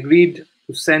agreed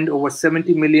to send over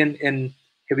 70 million in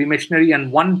heavy machinery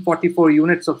and 144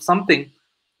 units of something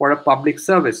for a public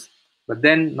service. But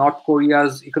then North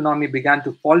Korea's economy began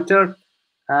to falter,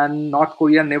 and North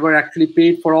Korea never actually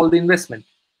paid for all the investment.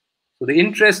 So the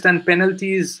interest and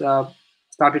penalties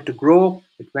started to grow.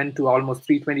 It went to almost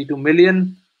 322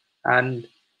 million. And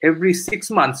every 6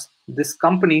 months, this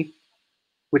company,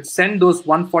 which sent those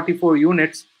 144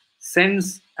 units,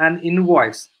 sends an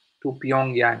invoice to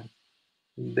Pyongyang.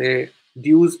 The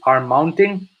dues are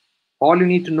mounting. All you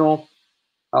need to know,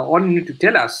 all you need to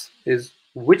tell us is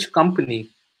which company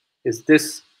is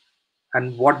this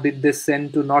and what did they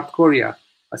send to North Korea.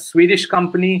 A Swedish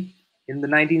company in the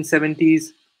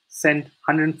 1970s sent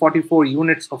 144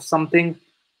 units of something,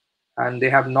 and they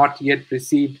have not yet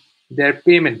received their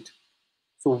payment.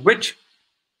 So which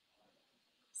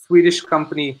Swedish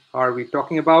company are we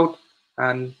talking about,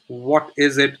 and what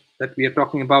is it that we are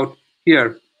talking about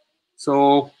here?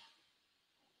 So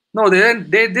no,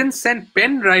 they didn't send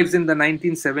pen drives in the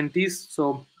 1970s.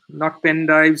 So not pen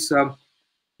drives,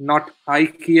 not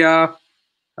IKEA.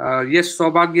 Yes,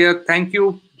 Saubhagya, thank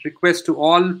you. Request to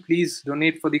all, please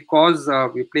donate for the cause.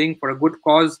 We're playing for a good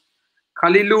cause.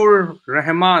 Khalilur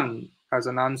Rahman has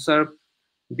an answer.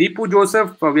 Deepu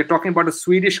Joseph, we're talking about a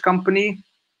Swedish company.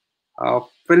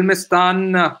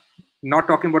 Filmistan, not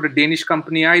talking about a Danish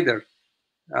company either.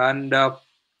 And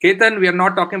Ketan, we are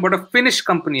not talking about a Finnish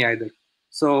company either.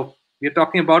 So we're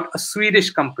talking about a Swedish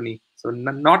company. So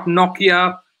not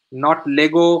Nokia, not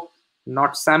Lego,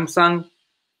 not Samsung,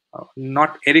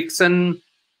 not Ericsson.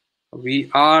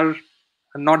 We are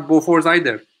not Bofors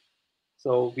either.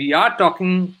 So we are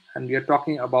talking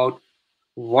about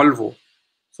Volvo.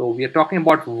 So we are talking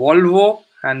about Volvo,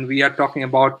 and we are talking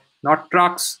about not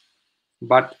trucks,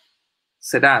 but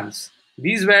sedans.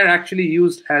 These were actually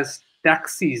used as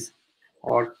taxis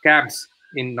or cabs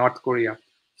in North Korea.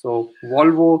 So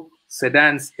Volvo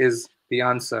sedans is the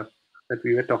answer that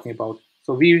we were talking about.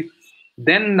 So we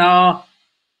then I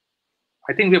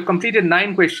think we have completed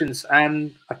 9 questions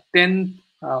and a 10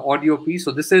 audio piece.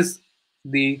 So this is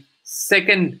the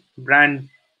second brand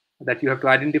that you have to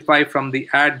identify from the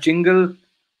ad jingle.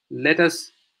 Let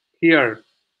us hear,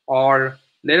 or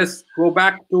let us go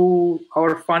back to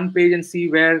our fun page and see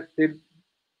where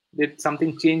did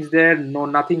something change there. No,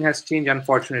 nothing has changed,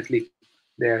 unfortunately.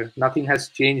 There, nothing has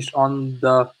changed on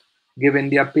the Give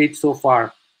India page so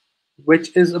far,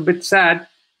 which is a bit sad,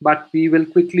 but we will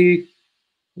quickly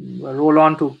roll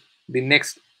on to the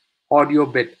next audio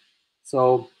bit.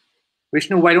 So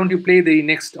Vishnu, why don't you play the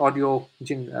next audio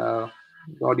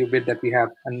bit that we have,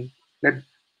 and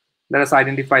let us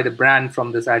identify the brand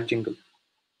from this ad jingle.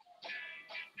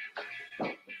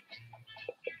 I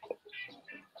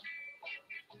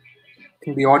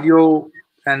think the audio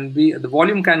can be, the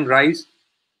volume can rise.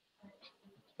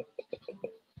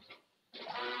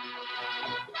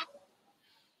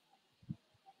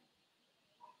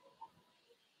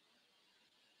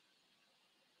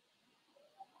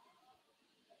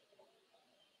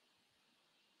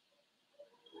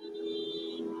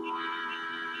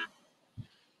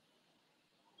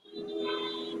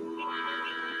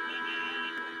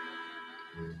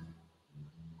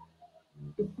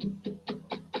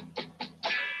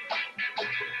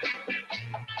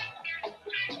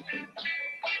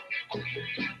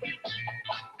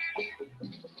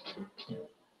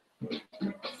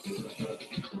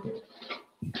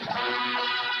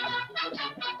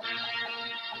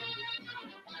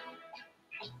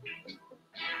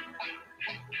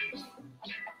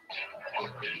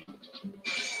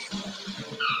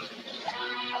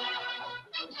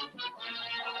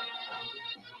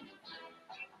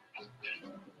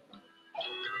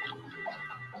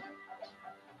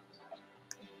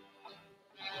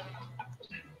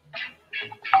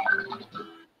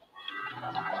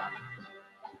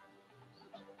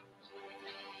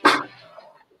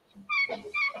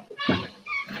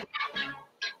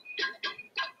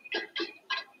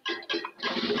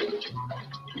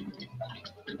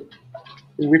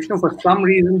 Vishnu, for some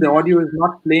reason, the audio is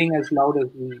not playing as loud as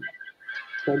we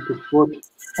felt it would.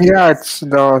 Yeah, it's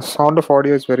the sound of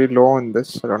audio is very low in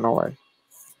this. I don't know why.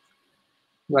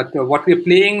 But what we're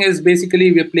playing is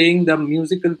basically we're playing the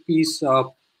musical piece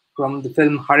from the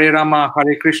film Hare Rama,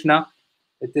 Hare Krishna.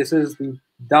 This is the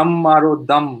Dam Maro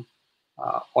Dam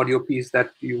audio piece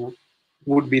that you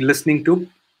would be listening to.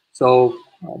 So,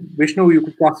 Vishnu, you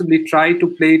could possibly try to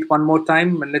play it one more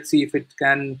time and let's see if it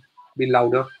can be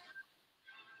louder.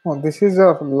 Oh, this is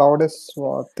the loudest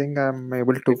thing I'm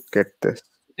able to get this.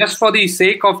 Just for the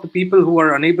sake of the people who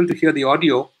are unable to hear the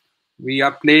audio, we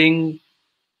are playing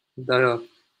the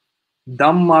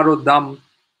Dam Maro Dam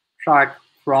track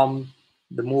from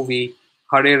the movie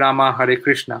Hare Rama, Hare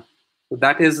Krishna. So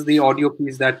that is the audio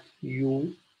piece that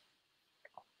we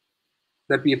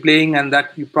are playing and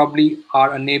that you probably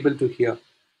are unable to hear.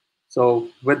 So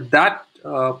with that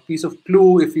piece of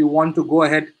clue, if you want to go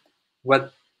ahead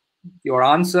with your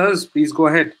answers, please go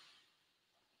ahead.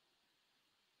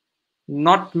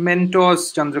 Not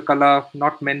mentors, Chandrakala,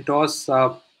 not mentors.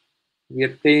 We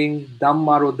are playing Dam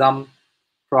Maro Dam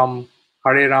from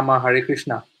Hare Rama, Hare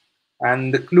Krishna.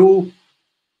 And the clue,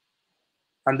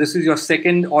 and this is your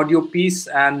second audio piece,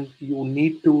 and you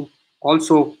need to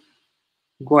also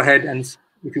go ahead and,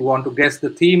 if you want to guess the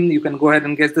theme, you can go ahead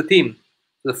and guess the theme.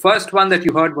 The first one that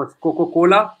you heard was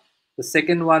Coca-Cola. The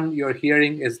second one you're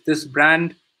hearing is this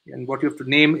brand, and what you have to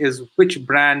name is which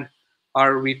brand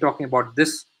are we talking about.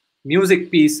 This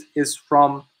music piece is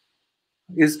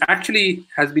actually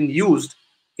has been used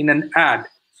in an ad.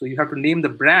 So you have to name the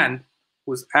brand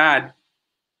whose ad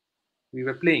we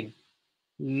were playing.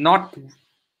 Not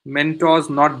Mentos,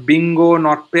 not Bingo,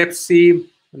 not Pepsi,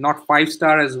 not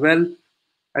 5-star as well.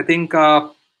 I think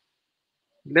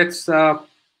let's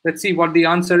see what the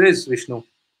answer is, Vishnu.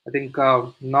 I think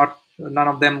none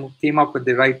of them came up with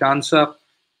the right answer.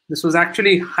 This was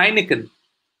actually Heineken.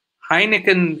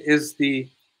 Heineken is the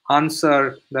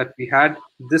answer that we had.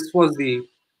 This was the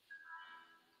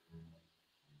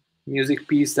music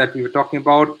piece that we were talking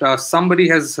about. Somebody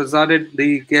has hazarded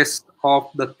the guess of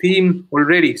the theme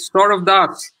already. Saurav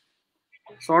Das.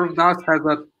 Saurav Das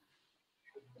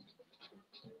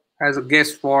has a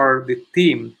guess for the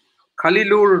theme.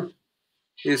 Khalilur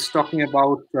is talking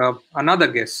about another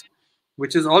guess,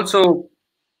 which is also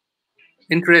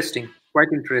interesting, quite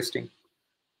interesting.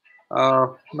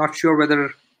 Not sure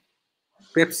whether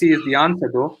Pepsi is the answer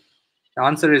though. The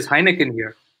answer is Heineken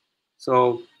here.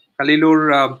 So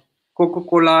Khalilur,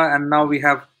 Coca-Cola, and now we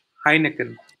have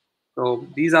Heineken. So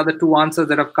these are the two answers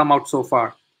that have come out so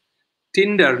far.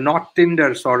 Tinder, not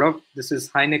Tinder, sort of. This is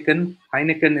Heineken.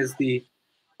 Heineken is the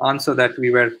answer that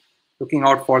we were looking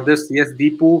out for this. Yes,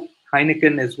 Deepu,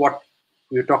 Heineken is what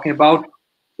we were talking about.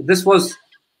 So this was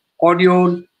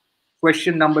audio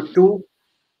question number 2.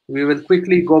 We will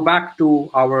quickly go back to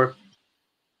our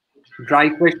dry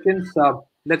questions.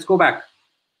 Let's go back.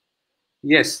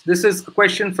 Yes, this is a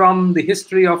question from the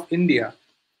history of India.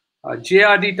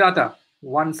 J.R.D. Tata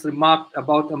once remarked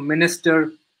about a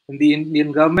minister in the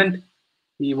Indian government.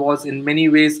 He was in many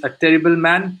ways a terrible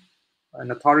man,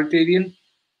 an authoritarian,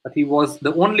 but he was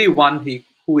the only one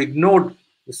who ignored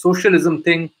the socialism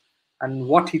thing and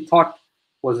what he thought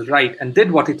was right, and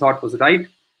did what he thought was right.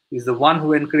 He's the one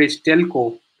who encouraged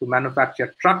Telco to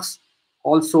manufacture trucks,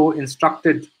 also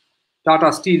instructed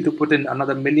Tata Steel to put in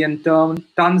another 1 million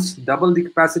tons, double the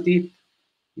capacity.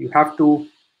 You have to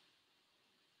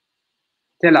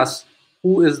tell us,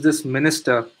 who is this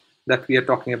minister that we are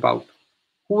talking about?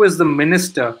 Who is the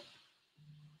minister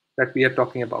that we are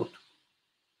talking about?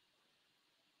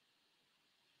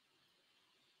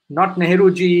 Not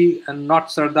Nehruji and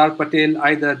not Sardar Patel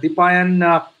either.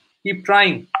 Dipayan, keep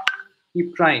trying.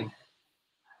 Keep trying.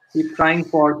 Keep trying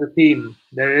for the theme.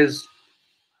 There is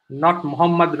not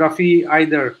Muhammad Rafi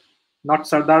either. Not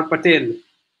Sardar Patel.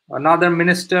 Another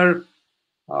minister,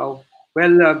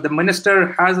 the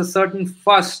minister has a certain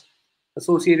fuss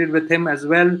associated with him as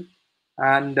well.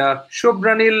 And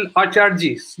Shubhranil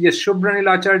Acharji, yes, Shubhranil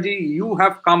Acharji, you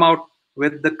have come out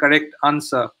with the correct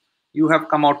answer. You have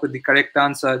come out with the correct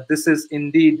answer. This is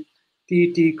indeed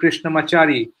T.T.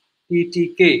 Krishnamachari,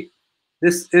 TTK.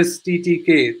 This is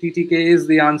TTK. TTK is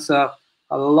the answer.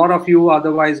 A lot of you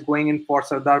otherwise going in for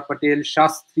Sardar Patel,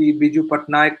 Shastri, Biju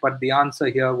Patnaik, but the answer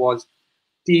here was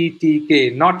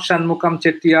TTK, not Shanmukam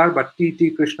Chettiar, but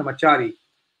T.T. Krishnamachari.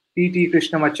 T.T.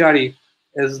 Krishnamachari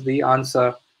is the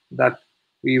answer that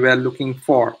we were looking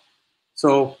for.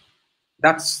 So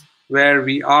that's where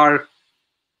we are.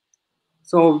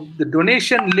 So the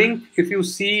donation link, if you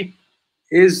see,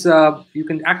 is you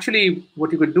can actually,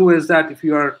 what you could do is that if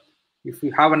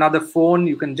you have another phone,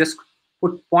 you can just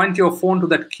point your phone to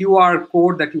that QR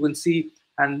code that you can see,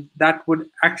 and that would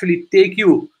actually take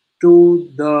you to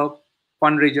the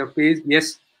fundraiser page.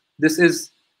 Yes, this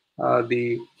is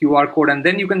the QR code, and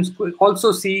then you can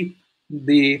also see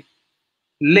the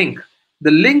link.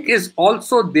 The link is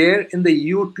also there in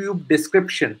the YouTube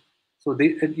description. So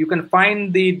you can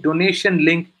find the donation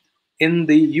link in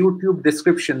the YouTube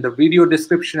description, the video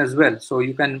description as well. So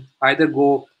you can either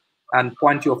go and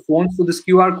point your phones to this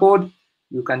QR code,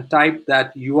 you can type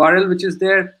that URL which is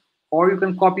there, or you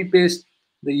can copy paste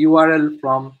the URL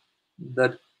from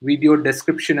the video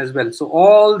description as well. So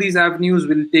all these avenues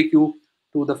will take you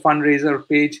to the fundraiser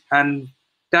page, and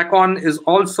TackOn is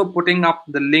also putting up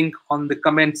the link on the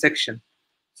comment section.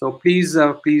 So please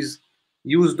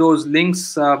use those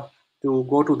links to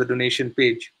go to the donation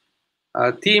page.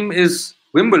 Theme is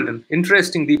Wimbledon.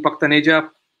 Interesting, Deepak Taneja.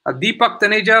 Deepak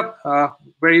Taneja,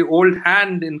 very old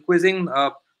hand in quizzing,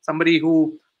 somebody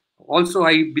who also,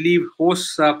 I believe,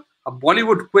 hosts a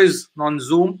Bollywood quiz on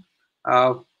Zoom.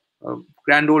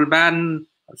 Grand old man,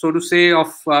 so to say,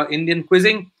 of Indian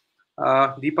quizzing.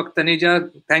 Deepak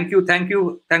Taneja, thank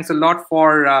you. Thanks a lot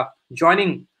for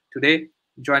joining today,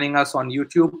 joining us on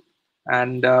YouTube.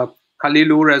 And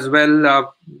Khalilur as well,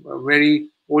 a very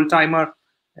old-timer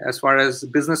as far as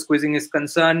business quizzing is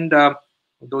concerned.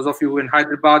 Those of you in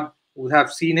Hyderabad who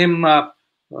have seen him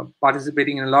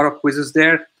participating in a lot of quizzes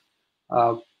there.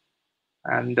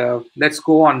 And let's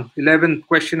go on. 11th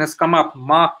question has come up.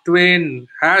 Mark Twain.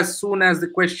 As soon as the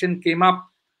question came up,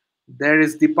 there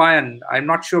is Dipayan. I'm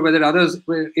not sure whether others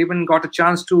even got a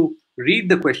chance to read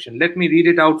the question. Let me read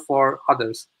it out for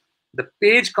others. The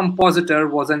page compositor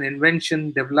was an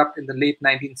invention developed in the late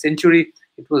 19th century.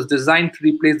 It was designed to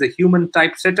replace the human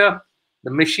typesetter.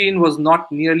 The machine was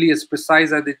not nearly as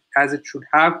precise as it should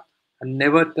have and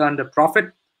never turned a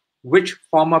profit. Which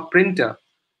former printer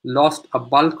lost a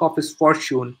bulk of his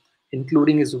fortune,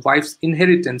 including his wife's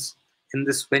inheritance, in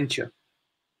this venture?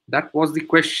 That was the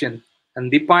question.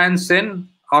 And Dipayan Sen,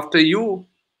 after you've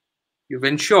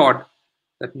ensured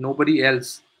that nobody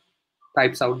else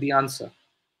types out the answer.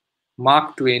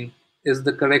 Mark Twain is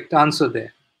the correct answer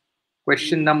there.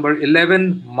 Question number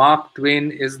 11, Mark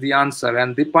Twain is the answer.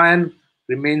 And Dipayan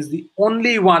remains the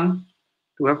only one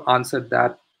to have answered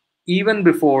that even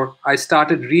before I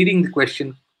started reading the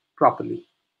question properly.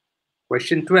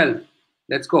 Question 12,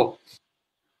 let's go.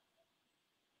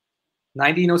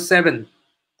 1907,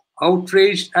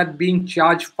 outraged at being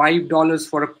charged $5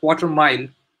 for a quarter-mile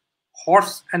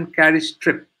horse and carriage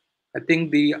trip. I think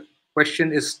the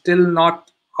question is still not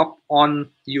up on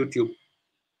YouTube.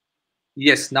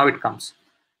 Yes, now it comes.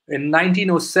 In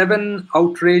 1907,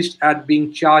 outraged at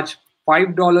being charged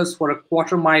 $5 for a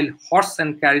quarter-mile horse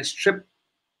and carriage trip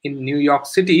in New York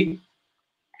City,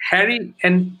 Harry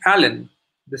and Allen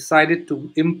decided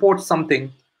to import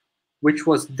something which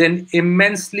was then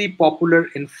immensely popular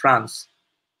in France.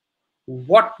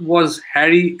 What was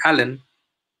Harry Allen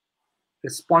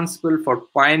responsible for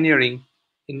pioneering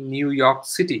in New York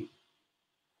City?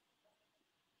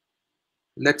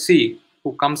 Let's see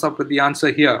who comes up with the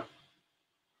answer here.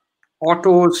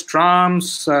 Autos,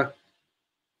 trams,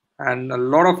 and a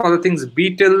lot of other things.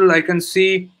 Beetle, I can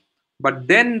see. But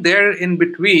then there in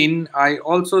between, I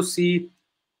also see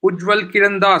Ujjwal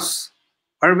Kirandas,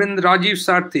 Arvind Rajiv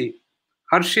Sarthi,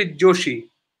 Harshit Joshi.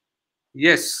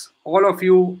 Yes, all of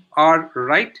you are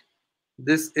right.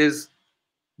 This is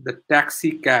the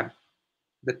taxi cab.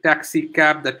 The taxi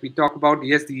cab that we talk about.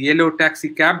 Yes, the yellow taxi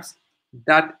cabs.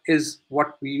 That is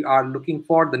what we are looking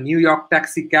for. The New York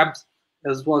taxi cabs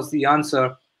was the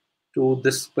answer to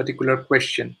this particular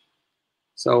question.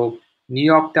 So New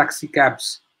York taxi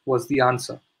cabs was the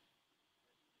answer.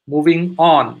 Moving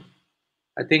on.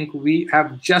 I think we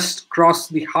have just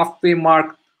crossed the halfway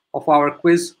mark of our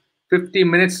quiz. 50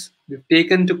 minutes we've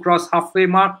taken to cross halfway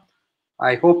mark.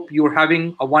 I hope you're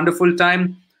having a wonderful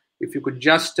time. if you could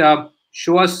just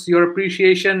show us your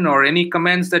appreciation or any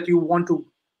comments that you want to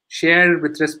share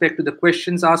with respect to the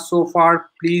questions asked so far,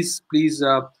 please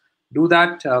do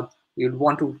that. We'll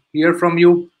want to hear from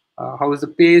you. How is the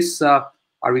pace? Are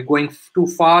we going too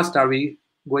fast? Are we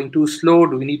going too slow?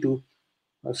 Do we need to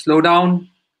slow down?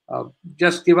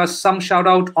 Just give us some shout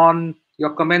out on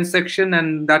your comment section,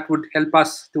 and that would help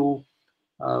us to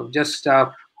just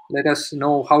let us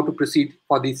know how to proceed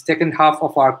for the second half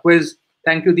of our quiz.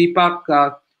 Thank you,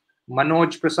 Deepak.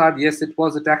 Manoj Prasad, yes, it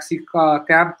was a taxi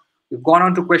cab. We've gone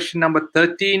on to question number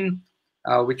 13,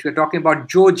 which we're talking about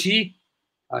Joe G.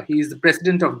 He is the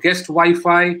president of Guest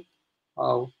Wi-Fi.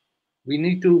 We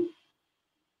need to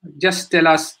just tell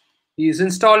us, he's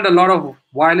installed a lot of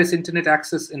wireless internet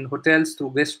access in hotels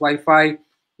through Guest Wi-Fi.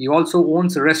 He also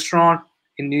owns a restaurant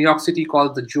in New York City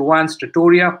called the Joanne's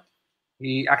Trattoria.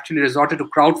 He actually resorted to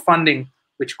crowdfunding,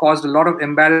 which caused a lot of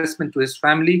embarrassment to his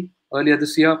family earlier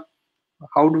this year.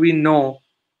 How do we know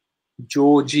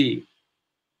Joe G?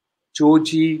 Joe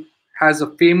G has a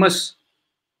famous,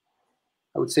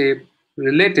 I would say,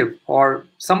 relative or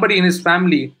somebody in his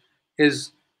family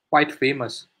is quite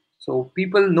famous. So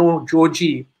people know Joe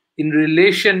G in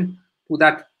relation to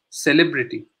that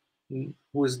celebrity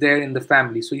who is there in the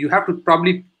family. So you have to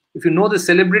probably, if you know the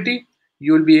celebrity,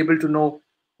 you will be able to know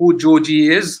who Joe G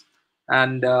is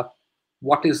and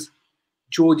what is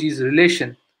Joe G's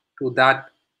relation to that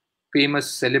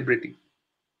famous celebrity.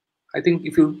 I think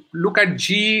if you look at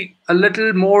G a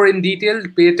little more in detail,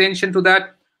 pay attention to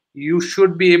that, you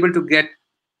should be able to get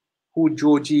who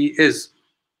Joe G is.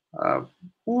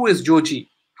 Who is Joe G?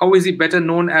 How is he better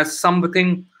known as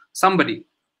somebody?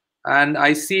 And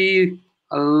I see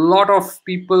a lot of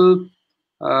people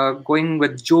going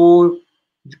with Joe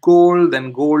Gold,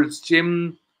 then Gold's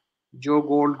Gym, Joe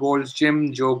Gold, Gold's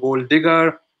Gym, Joe Gold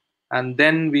Digger. And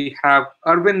then we have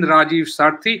Arvind Rajiv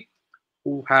Sarthi,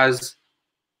 who has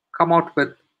come out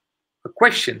with a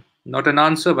question, not an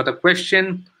answer, but a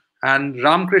question. And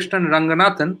Ramakrishnan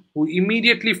Ranganathan, who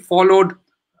immediately followed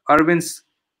Arvind's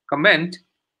comment,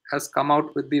 has come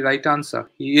out with the right answer.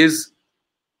 He is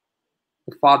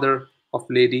the father of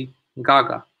Lady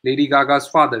Gaga. Lady Gaga's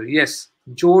father. Yes,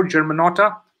 Joe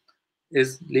Germanotta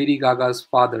is Lady Gaga's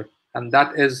father. And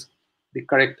that is the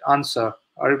correct answer.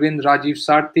 Arvind Rajiv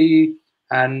Sarthi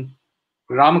and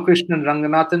Ramakrishnan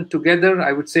Ranganathan together,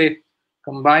 I would say,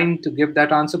 combined to give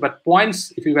that answer. But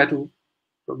points, if you were to,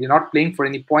 we're not playing for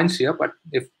any points here, but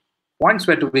if points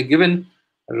were to be given,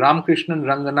 Ramakrishnan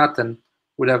Ranganathan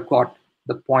would have got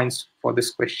the points for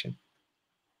this question.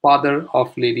 Father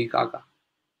of Lady Gaga.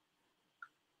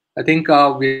 I think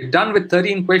we're done with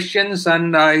 13 questions,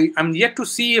 and I'm yet to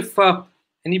see if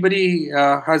anybody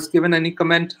has given any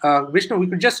comment. Vishnu, we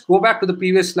could just go back to the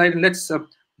previous slide and let's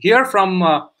hear from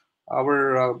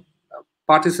our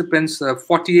participants.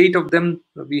 48 of them.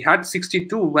 We had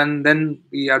 62, and then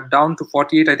we are down to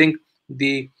 48. I think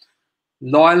the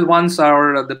loyal ones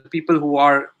are the people who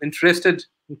are interested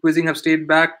in quizzing have stayed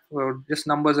back. Just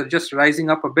numbers are just rising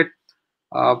up a bit.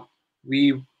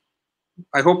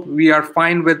 I hope we are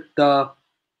fine with the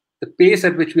pace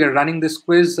at which we are running this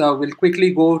quiz. We'll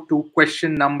quickly go to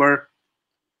question number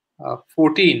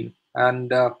 14,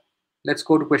 and let's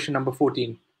go to question number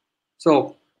 14.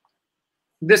 So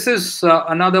this is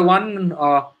another one.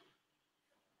 A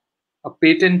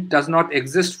patent does not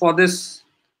exist for this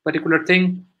particular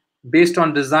thing, based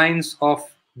on designs of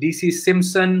DC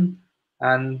Simpson,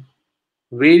 and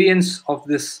variants of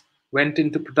this went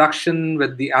into production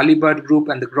with the Alibert Group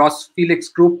and the Gross Felix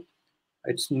Group.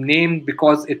 It's named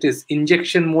because it is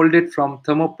injection molded from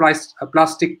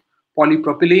thermoplastic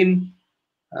polypropylene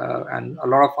and a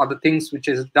lot of other things which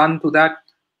is done to that.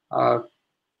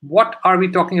 What are we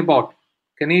talking about?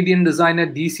 Canadian designer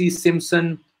DC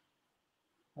Simpson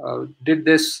did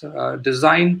this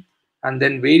design, and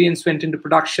then variants went into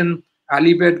production.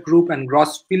 Alibert Group and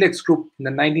Gross Felix Group in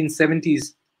the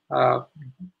 1970s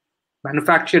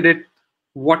manufactured it.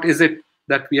 What is it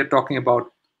that we are talking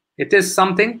about? It is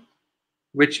something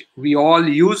which we all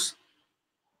use,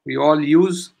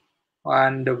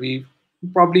 and we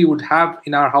probably would have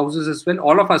in our houses as well.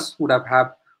 All of us would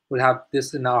have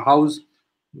this in our house.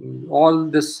 All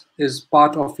this is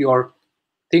part of your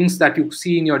things that you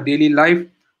see in your daily life.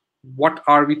 What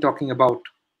are we talking about?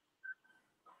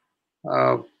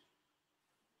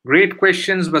 Great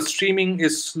questions, but streaming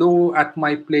is slow at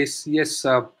my place. Yes,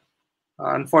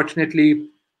 unfortunately,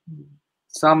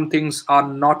 some things are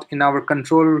not in our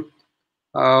control.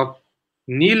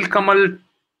 Neil Kamal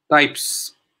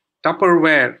types,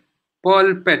 Tupperware,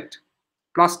 Pearl Pet,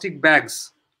 plastic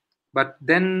bags. But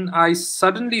then I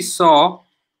suddenly saw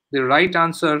the right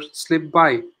answer slip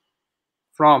by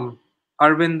from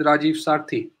Arvind Rajiv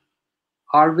Sarthi.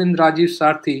 Arvind Rajiv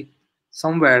Sarthi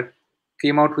somewhere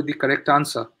came out with the correct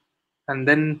answer. And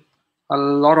then a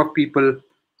lot of people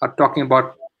are talking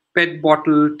about PET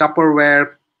bottle,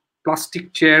 Tupperware,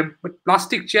 plastic chair. But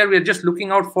plastic chair, we are just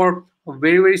looking out for a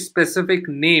very, very specific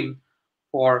name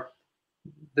for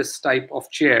this type of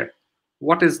chair.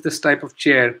 What is this type of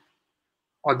chair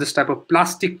or this type of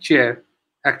plastic chair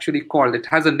actually called? It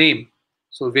has a name.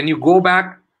 So when you go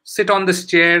back, sit on this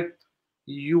chair,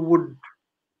 you would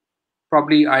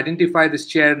probably identify this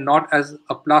chair not as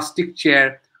a plastic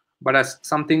chair, but as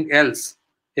something else.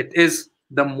 It is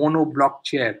the monoblock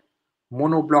chair.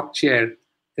 Monoblock chair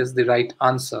is the right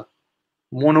answer.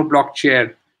 Monoblock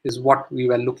chair is what we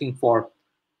were looking for.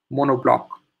 Monoblock.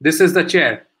 This is the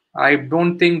chair. I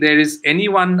don't think there is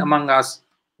anyone among us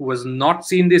who has not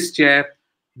seen this chair,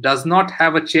 does not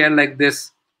have a chair like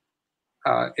this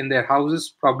in their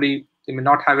houses. Probably they may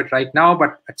not have it right now,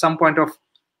 but at some point of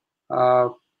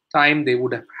time they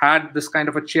would have had this kind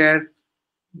of a chair.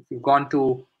 If you've gone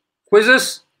to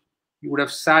quizzes, you would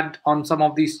have sat on some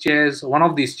of these chairs, one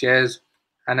of these chairs,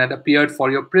 and had appeared for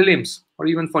your prelims or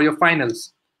even for your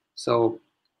finals. So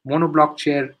monoblock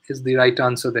chair is the right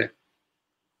answer there.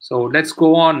 So let's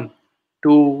go on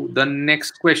to the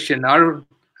next question.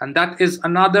 And that is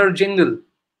another jingle,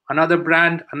 another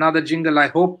brand, another jingle. I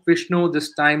hope, Vishnu,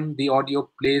 this time the audio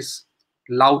plays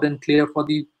loud and clear for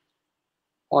the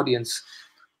audience.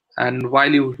 And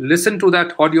while you listen to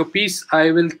that audio piece,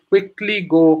 I will quickly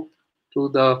go to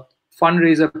the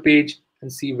fundraiser page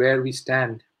and see where we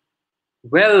stand.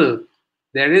 Well,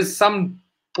 there is some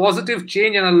positive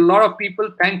change and a lot of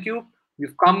people, thank you.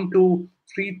 We've come to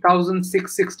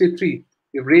 3,663.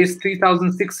 We've raised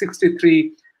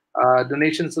 3,663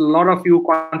 donations. A lot of you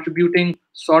contributing.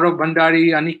 Saurav Bhandari,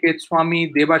 Aniket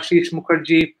Swami, Debashish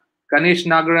Mukherjee, Ganesh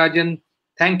Nagarajan.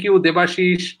 Thank you,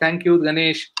 Debashish. Thank you,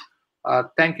 Ganesh.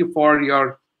 Thank you for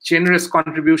your generous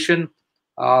contribution.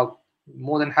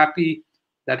 More than happy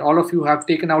that all of you have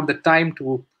taken out the time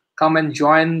to come and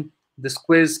join this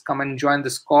quiz, come and join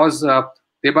this cause.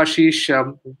 Debashish,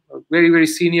 very, very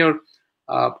senior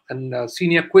and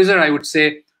senior quizzer, I would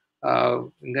say.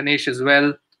 Ganesh as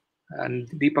well, and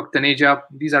Deepak Taneja.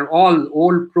 These are all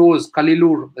old pros,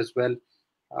 Kalilur as well.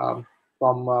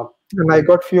 And I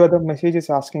got few other messages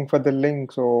asking for the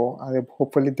link, so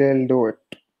hopefully they'll do it.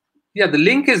 Yeah, the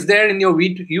link is there in your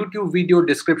YouTube video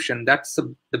description. That's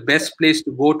the best place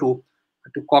to go to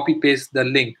copy paste the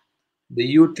link.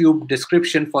 The YouTube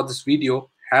description for this video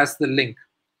has the link,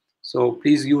 so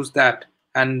please use that.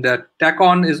 And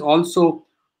TackOn is also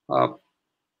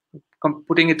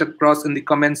putting it across in the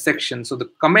comment section. So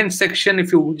the comment section,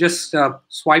 if you just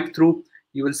swipe through,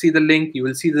 you will see the link. You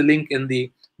will see the link in the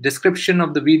description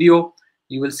of the video.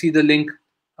 You will see the link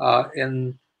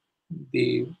in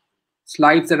the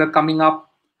slides that are coming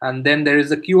up, and then there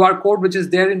is a QR code which is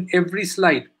there in every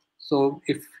slide. So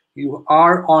if you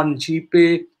are on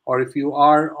GPay, or if you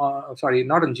are sorry,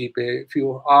 not on GPay, if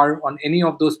you are on any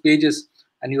of those pages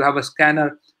and you have a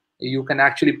scanner, you can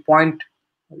actually point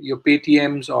your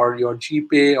Paytms or your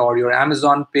GPay or your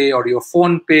Amazon Pay or your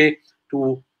Phone Pay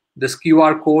to this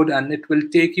QR code, and it will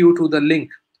take you to the link,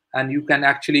 and you can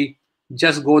actually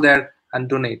just go there and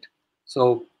donate.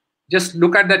 So just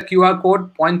look at that QR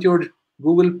code, point your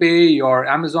Google Pay, your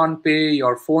Amazon Pay,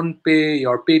 your Phone Pay,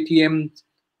 your Paytm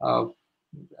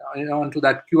onto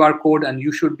that QR code, and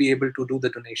you should be able to do the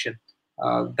donation.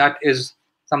 That is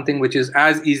something which is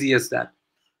as easy as that.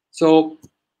 So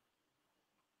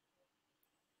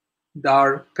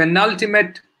our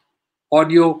penultimate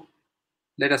audio,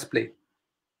 let us play.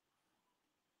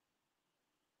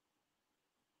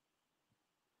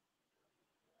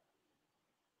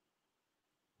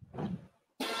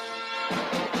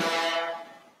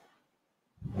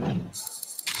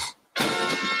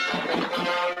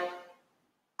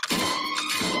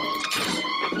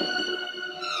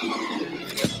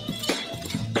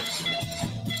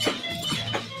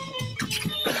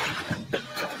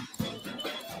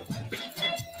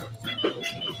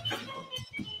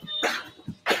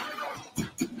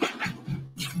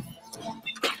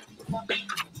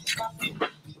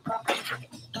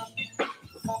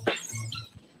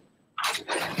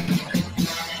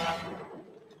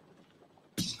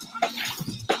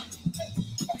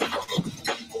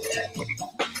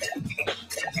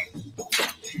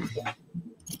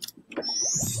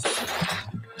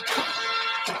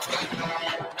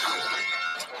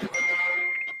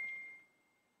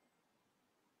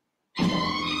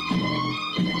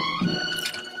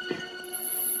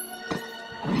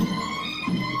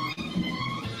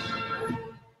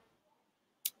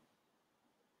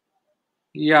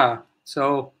 Yeah,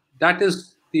 so that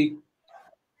is the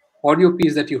audio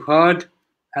piece that you heard.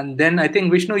 And then I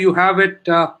think, Vishnu, you have it,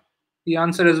 the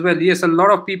answer as well. Yes, a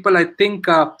lot of people, I think,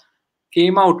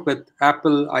 came out with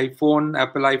Apple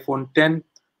iPhone 10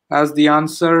 as the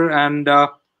answer. And I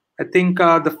think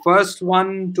the first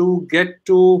one to get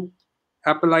to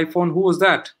Apple iPhone, who was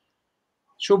that?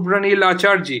 Shubhranil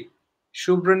Acharji.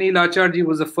 Shubhranil Acharji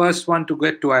was the first one to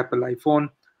get to Apple iPhone.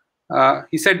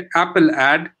 He said Apple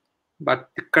ad, but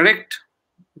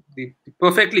the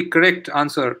perfectly correct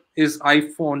answer is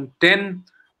iPhone 10,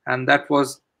 and that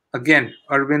was again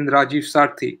Arvind Rajiv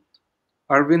Sarthi.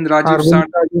 Arvind Rajiv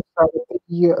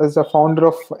Sarthi is a founder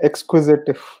of Exquisite,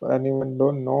 if anyone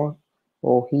don't know.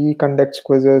 Oh, he conducts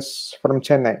quizzes from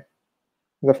Chennai.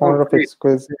 The founder of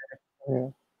Exquisite. Yeah.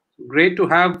 Great to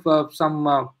have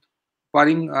some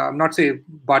budding, I'm not say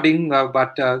budding,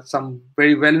 but some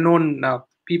very well-known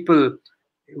people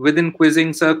within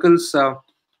quizzing circles.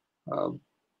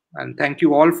 And thank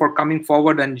you all for coming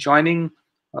forward and joining.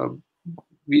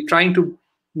 We try to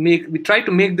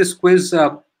make this quiz.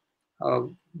 I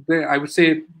would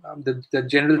say the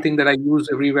general thing that I use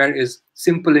everywhere is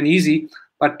simple and easy,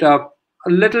 but a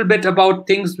little bit about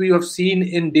things we have seen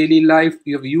in daily life,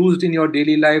 you have used in your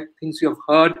daily life, things you have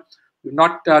heard. We've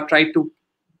not tried to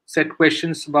set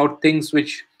questions about things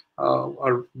which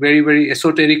are very, very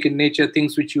esoteric in nature,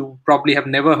 things which you probably have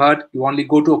never heard. You only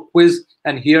go to a quiz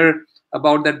and hear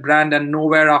about that brand, and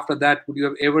nowhere after that would you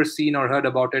have ever seen or heard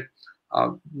about it.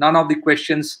 None of the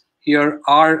questions here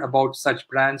are about such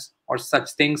brands or such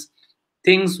things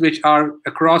which are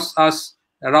across us,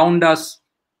 around us.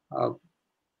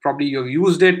 Probably you've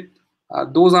used it.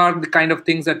 Those are the kind of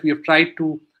things that we have tried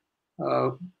to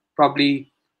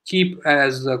probably keep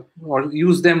as or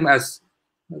use them as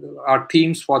our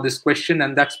themes for this question,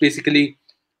 and that's basically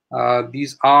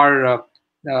these are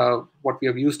what we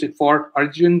have used it for.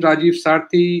 Arjun Rajiv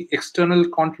Sarthi, external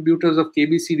contributors of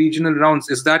KBC regional rounds.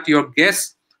 Is that your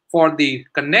guess for the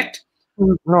Connect?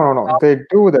 No, they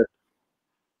do that.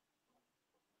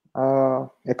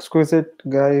 Exquisite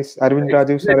guys, Arvind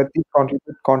Rajiv Sarthi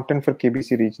contribute content for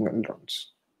KBC regional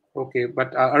rounds. Okay,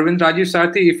 but Arvind Rajiv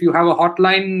Sarthi, if you have a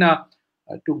hotline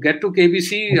to get to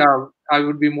KBC, I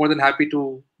would be more than happy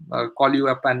to call you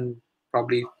up and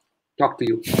probably talk to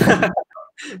you.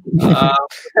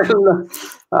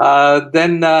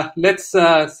 Then let's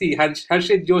see,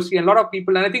 Harshit Joshi, a lot of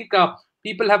people, and I think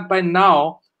people have by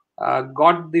now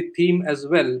got the theme as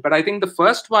well. But I think the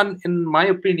first one, in my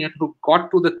opinion, who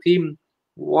got to the theme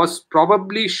was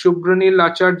probably Shubhranil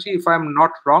Acharji, if I'm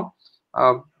not wrong.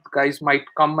 Guys might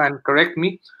come and correct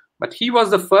me, but he was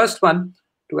the first one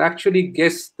to actually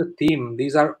guess the theme.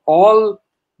 These are all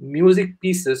music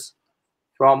pieces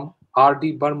from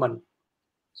R.D. Burman.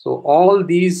 So all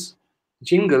these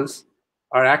jingles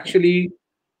are actually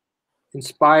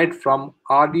inspired from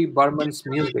R.D. Burman's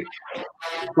music.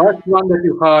 The first one that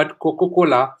you heard,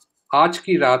 Coca-Cola, Aaj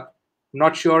Ki Raat.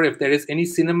 Not sure if there is any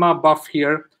cinema buff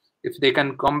here, if they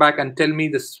can come back and tell me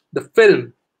the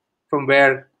film from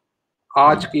where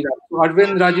Aaj Ki Raat. So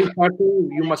Arvind Rajiv Sarthi,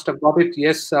 you must have got it,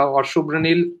 yes, or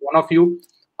Shubhranil, one of you,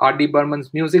 R.D.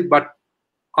 Burman's music. But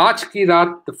Aaj Ki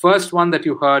Raat, the first one that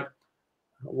you heard,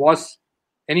 was,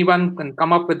 anyone can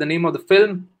come up with the name of the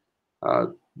film?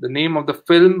 The name of the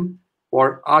film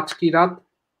for Aaj Ki Raat,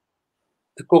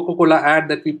 the Coca-Cola ad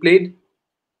that we played.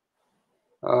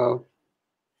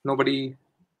 Nobody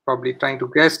probably trying to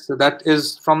guess. So that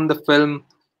is from the film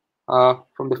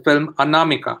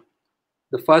Anamika.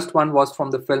 The first one was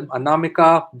from the film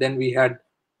Anamika. Then we had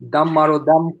Dam Maro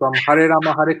Dam from Hare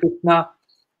Rama Hare Krishna.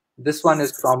 This one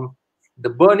is from The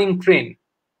Burning Train.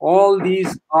 All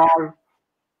these are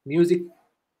music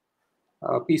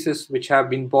pieces which have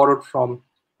been borrowed from,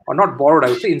 or not borrowed, I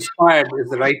would say inspired is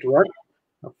the right word,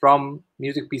 from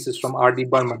music pieces from R.D.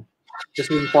 Burman. Just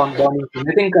to inform Burning Train.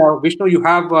 I think, Vishnu, you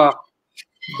have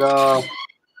the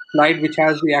slide which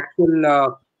has the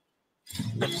actual...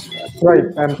 right,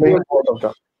 I'm playing both of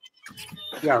them.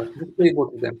 Yeah, just play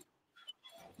both of them.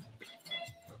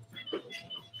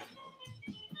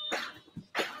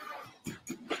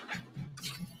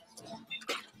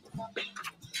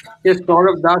 Yes,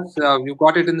 Saurav Das, you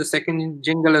got it in the second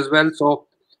jingle as well. So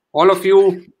all of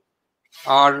you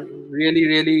are really,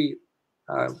 really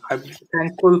I'm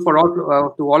thankful for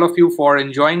to all of you for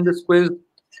enjoying this quiz.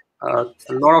 A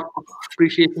lot of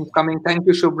appreciation coming. Thank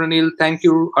you, Shubhranil. Thank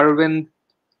you, Arvind.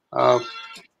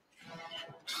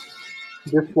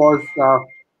 This was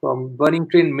from Burning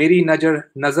Train, Meri Nazar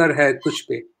Hai Tuj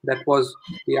Pe. That was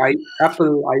the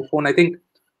Apple iPhone. I think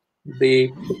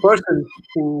the person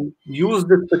who used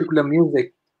this particular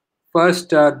music first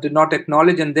did not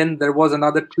acknowledge, and then there was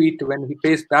another tweet when he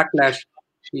faced backlash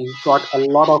He got a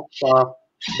lot of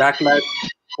backlash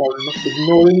for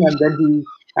ignoring, and then he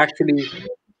actually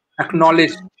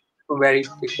acknowledged where he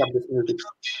picked up this music.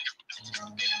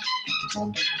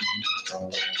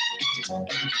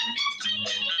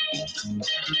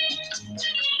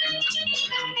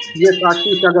 Yes,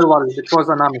 Ashish Agarwal. It was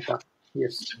Anamika.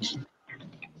 Yes.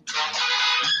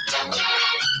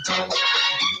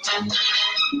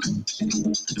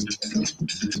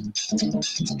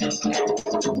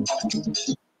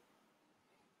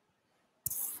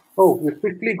 Oh, we've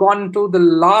quickly gone to the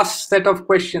last set of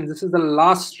questions. This is the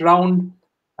last round,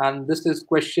 and this is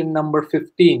question number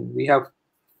 15. We have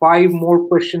 5 more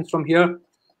questions from here.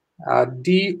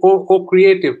 DOO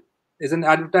Creative is an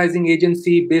advertising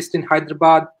agency based in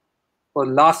Hyderabad. For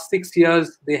the last 6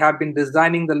 years, they have been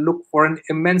designing the look for an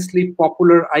immensely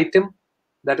popular item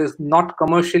that is not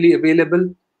commercially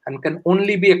available and can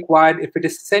only be acquired if it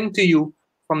is sent to you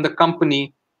from the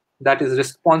company that is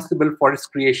responsible for its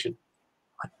creation.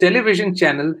 A television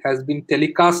channel has been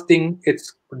telecasting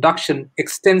its production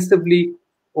extensively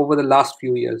over the last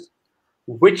few years.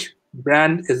 Which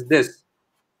brand is this?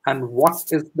 And what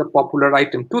is the popular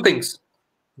item? 2 things.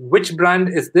 Which brand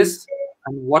is this?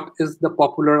 And what is the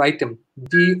popular item?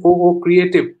 DOO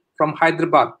Creative from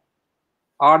Hyderabad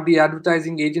are the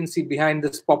advertising agency behind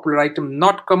this popular item,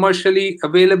 not commercially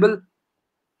available,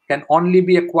 can only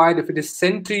be acquired if it is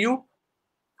sent to you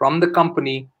from the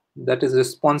company that is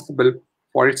responsible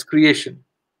for its creation.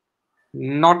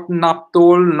 Not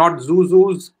Naptol, not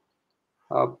Zuzu's.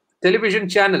 Television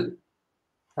channel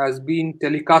has been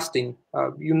telecasting.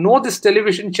 You know this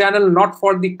television channel not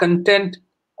for the content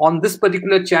on this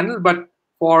particular channel, but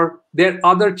for their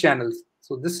other channels.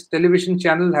 So this television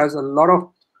channel has a lot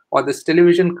of, or this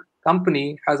television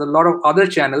company has a lot of other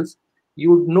channels.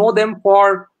 You would know them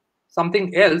for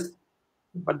something else,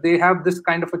 but they have this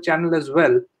kind of a channel as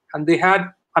well. And they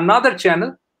had another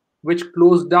channel which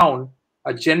closed down,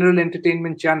 a general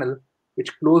entertainment channel,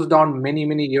 which closed down many,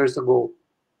 many years ago.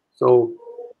 So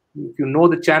if you know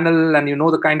the channel and you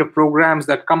know the kind of programs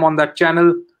that come on that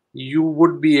channel, you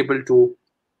would be able to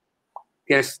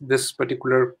guess this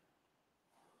particular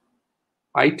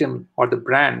item or the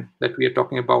brand that we are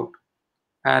talking about.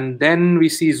 And then we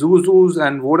see Zuzu's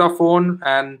and Vodafone,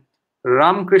 and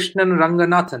Ramkrishnan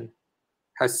Ranganathan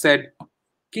has said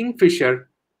Kingfisher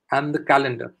and the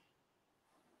calendar.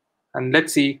 And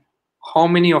let's see how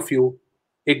many of you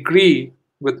agree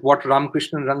with what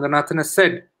Ramkrishnan Ranganathan has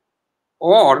said.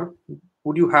 Or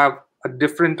would you have a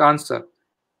different answer?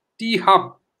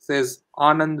 T-Hub says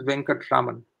Anand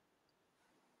Venkatraman.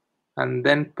 And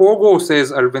then Pogo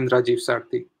says Arvind Rajiv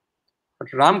Sarthi. But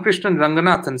Ramkrishnan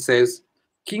Ranganathan says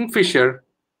Kingfisher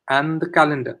and the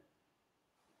calendar.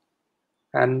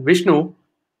 And Vishnu,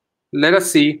 let us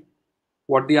see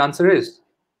what the answer is.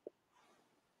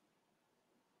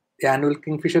 The annual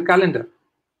Kingfisher calendar.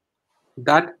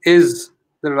 That is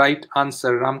the right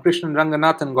answer. Ramkrishnan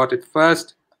Ranganathan got it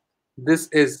first. This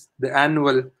is the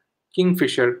annual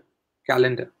Kingfisher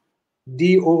calendar.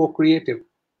 DOO Creative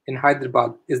in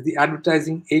Hyderabad is the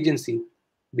advertising agency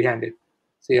behind it.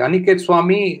 Say Aniket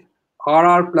Swami,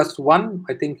 RR+1,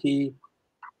 I think he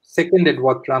seconded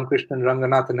what Ramkrishnan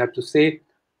Ranganathan had to say.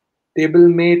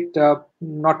 Tablemate,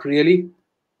 not really.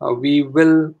 We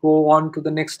will go on to the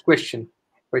next question.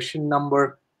 Question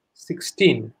number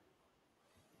 16.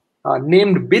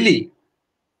 Named Billy.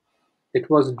 It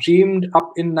was dreamed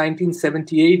up in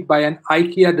 1978 by an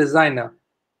IKEA designer.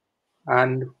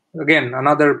 And again,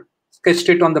 another sketched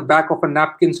it on the back of a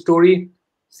napkin story.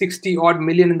 60 odd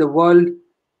million in the world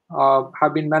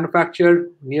have been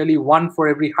manufactured, nearly 1 for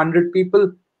every 100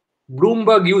 people.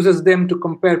 Bloomberg uses them to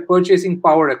compare purchasing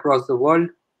power across the world.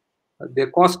 They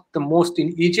cost the most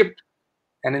in Egypt,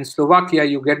 and in Slovakia,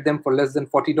 you get them for less than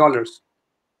 $40.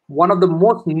 One of the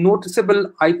most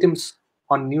noticeable items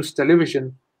on news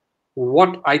television.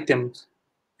 What items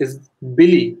is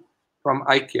Billy from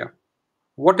IKEA?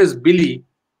 What is Billy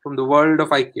from the world of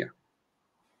IKEA?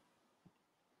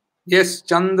 Yes,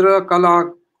 Chandra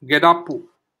Kala Gedapu.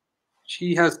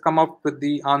 She has come up with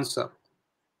the answer.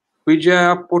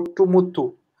 Vijaya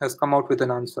Pottumuttu has come out with an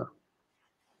answer.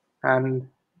 And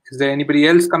is there anybody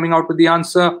else coming out with the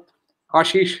answer?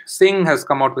 Ashish Singh has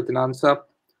come out with an answer.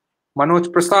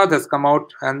 Manoj Prasad has come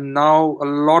out, and now a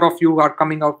lot of you are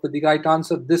coming out with the right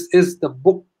answer. This is the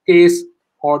bookcase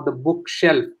or the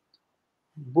bookshelf.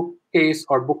 Bookcase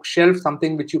or bookshelf,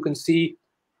 something which you can see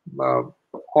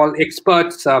all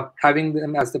experts having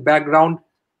them as the background.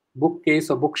 Bookcase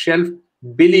or bookshelf.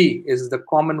 Billy is the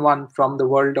common one from the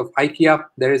world of IKEA.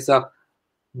 There is a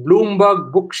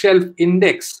Bloomberg Bookshelf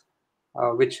Index,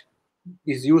 which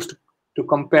is used to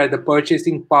compare the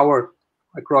purchasing power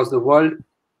across the world,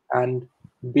 and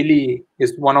Billy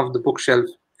is one of the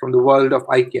bookshelves from the world of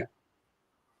IKEA.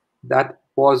 That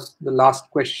was the last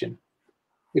question.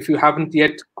 If you haven't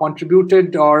yet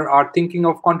contributed or are thinking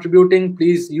of contributing,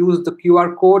 please use the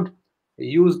QR code,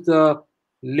 use the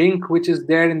link which is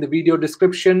there in the video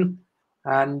description.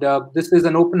 And this is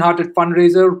an open-hearted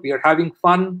fundraiser. We are having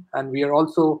fun, and we are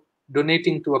also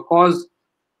donating to a cause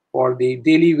for the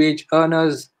daily wage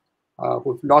earners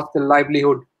who've lost their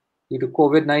livelihood due to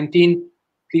COVID-19.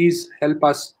 Please help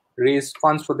us raise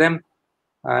funds for them.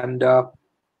 And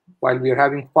while we are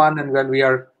having fun, and while we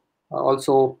are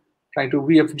also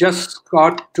we have just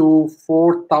got to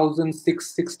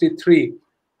 4,663,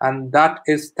 and that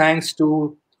is thanks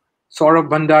to Saurabh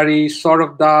Bhandari,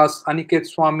 Saurabh Das, Aniket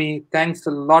Swami. Thanks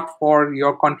a lot for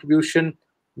your contribution. It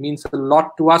means a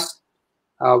lot to us.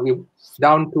 We're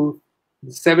down to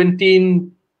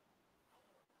 17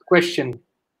 question.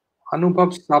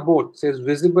 Anubhav Sabot says,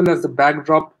 visible as the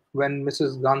backdrop when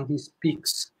Mrs. Gandhi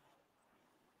speaks.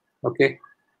 Okay.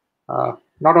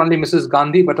 Not only Mrs.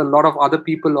 Gandhi, but a lot of other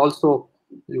people also,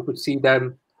 you could see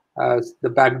them as the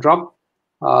backdrop.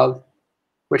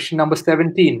 Question number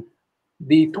 17.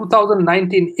 The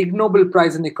 2019 Ig Nobel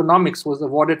Prize in Economics was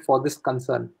awarded for this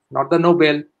concern. Not the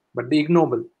Nobel, but the Ig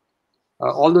Nobel.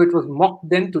 Although it was mocked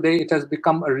then, today it has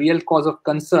become a real cause of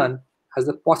concern as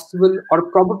a possible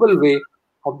or probable way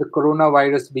of the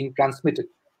coronavirus being transmitted.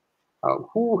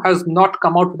 Who has not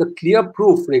come out with a clear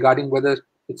proof regarding whether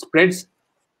it spreads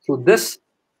through this,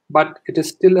 but it is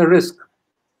still a risk?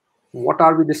 What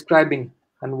are we describing,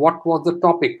 and what was the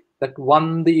topic that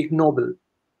won the Ig Nobel?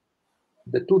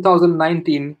 The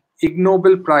 2019 Ig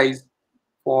Nobel Prize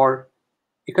for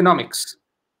Economics.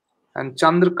 And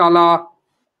Chandrakala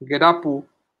Gedapu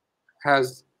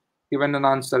has given an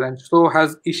answer, and so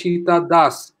has Ishita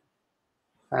Das.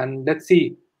 And let's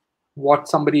see what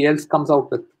somebody else comes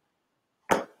out with.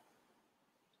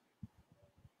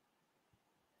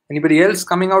 Anybody else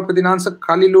coming out with an answer?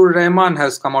 Khalilur Rahman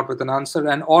has come out with an answer,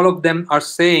 and all of them are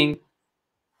saying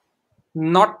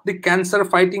not the cancer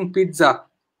fighting pizza.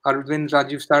 Arvind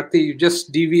Rajiv Sarthi, you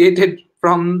just deviated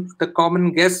from the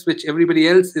common guess which everybody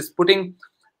else is putting.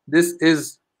 This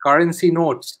is currency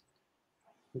notes.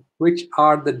 Which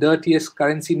are the dirtiest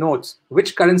currency notes?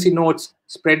 Which currency notes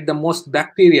spread the most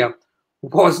bacteria?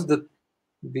 Was the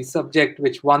subject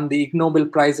which won the Ig Nobel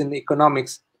Prize in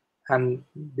Economics. And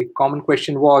the common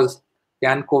question was,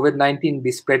 can COVID-19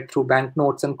 be spread through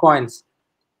banknotes and coins?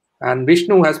 And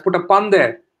Vishnu has put a pun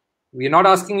there. We are not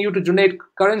asking you to donate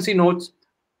currency notes.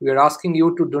 We are asking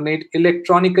you to donate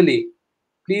electronically.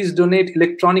 Please donate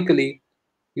electronically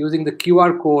using the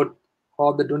QR code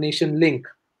or the donation link.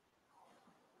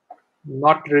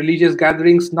 Not religious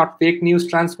gatherings, not fake news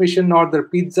transmission or the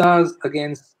pizzas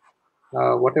against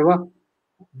whatever.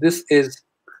 This is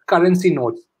currency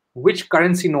notes. Which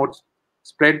currency notes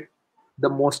spread the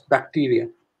most bacteria?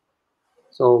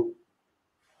 So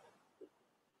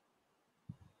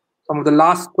some of the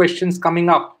last questions coming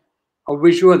up. A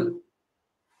visual.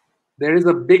 There is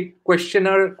a big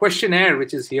questionnaire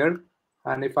which is here.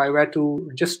 And if I were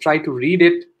to just try to read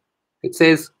it, it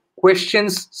says,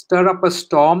 questions stir up a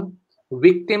storm.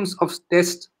 Victims of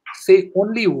test say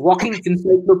only walking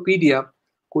encyclopedia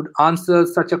could answer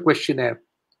such a questionnaire.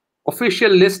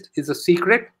 Official list is a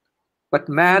secret, but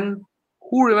man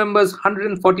who remembers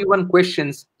 141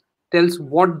 questions tells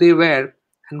what they were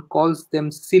and calls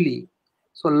them silly.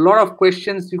 So a lot of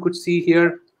questions you could see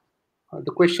here.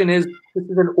 The question is, this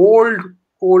is an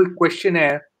old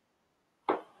questionnaire,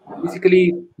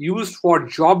 basically used for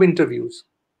job interviews.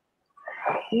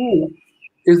 Who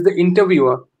is the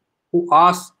interviewer who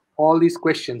asks all these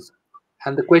questions?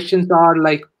 And the questions are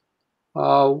like,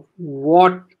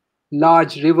 what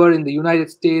large river in the United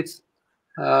States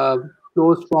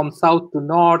flows from south to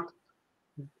north?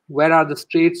 Where are the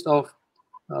straits of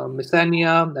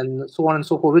Messina, and so on and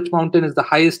so forth? Which mountain is the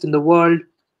highest in the world?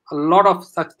 A lot of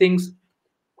such things.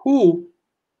 Who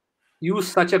use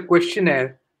such a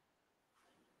questionnaire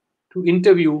to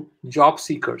interview job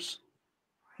seekers?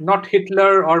 Not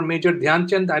Hitler or Major Dhyan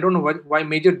Chand. I don't know why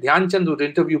Major Dhyan Chand would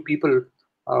interview people,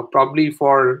 probably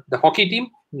for the hockey team.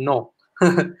 No.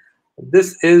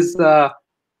 This is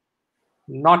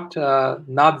not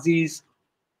Nazis.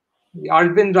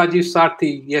 Arvind Rajiv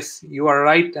Sarthi, yes, you are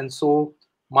right. And so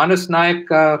Manas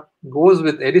Nayak goes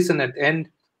with Edison at end,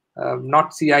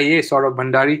 not CIA, Saurabh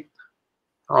Bhandari.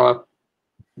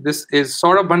 This is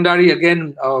Saurabh Bhandari,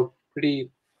 again, a pretty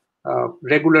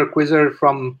regular quizzer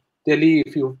from Delhi.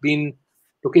 If you've been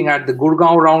looking at the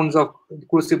Gurgaon rounds of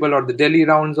Crucible or the Delhi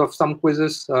rounds of some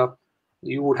quizzes,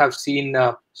 you would have seen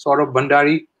Saurabh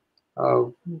Bhandari.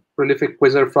 prolific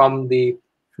quizzer from the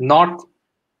north.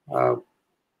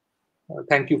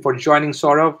 Thank you for joining,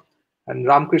 Saurav. And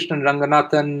Ramkrishnan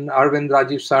Ranganathan, Arvind,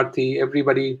 Rajiv Sarthi,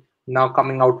 everybody now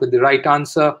coming out with the right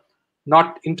answer.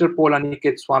 Not Interpol,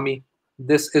 Aniket Swami.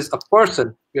 This is a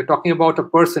person. We are talking about a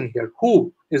person here.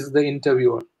 Who is the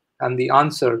interviewer? And the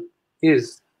answer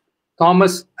is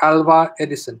Thomas Alva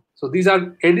Edison. So these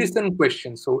are Edison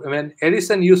questions. So when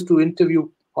Edison used to interview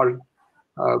or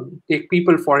take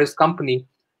people for his company,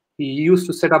 he used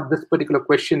to set up this particular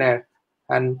questionnaire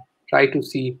and try to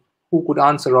see who could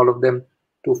answer all of them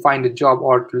to find a job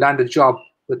or to land a job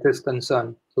with his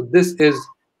concern. So this is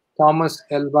Thomas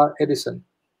Alva Edison.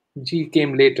 G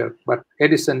came later, but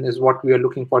Edison is what we are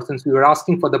looking for. Since we were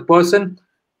asking for the person,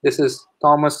 this is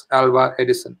Thomas Alva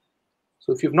Edison.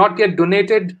 So if you've not yet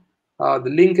donated, the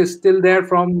link is still there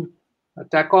from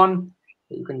TackOn.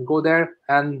 You can go there.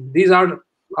 And these are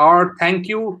our thank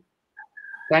you.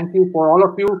 Thank you for all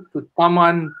of you to come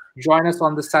and join us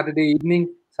on the Saturday evening,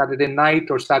 Saturday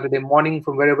night, or Saturday morning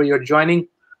from wherever you're joining.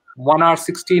 1 hour,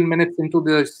 16 minutes into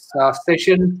this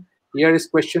session. Here is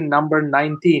question number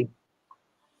 19.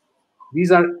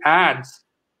 These are ads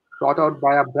brought out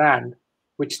by a brand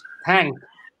which thank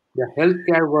the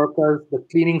healthcare workers, the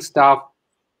cleaning staff.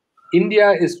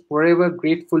 India is forever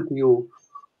grateful to you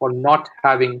for not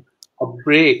having a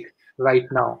break right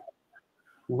now.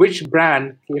 Which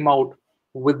brand came out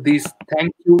with these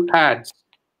thank you ads?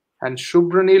 And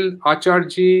Shubranil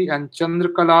Acharji and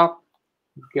Chandrakala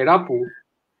Gerapu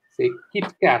say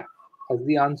Kit Kat as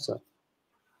the answer.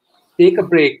 Take a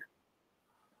break.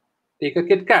 Take a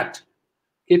Kit Kat.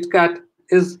 Kit Kat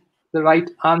is the right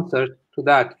answer to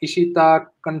that. Ishita,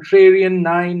 Contrarian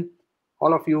 9,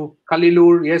 all of you.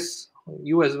 Kalilur, yes,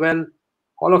 you as well.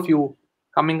 All of you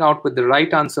coming out with the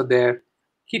right answer there.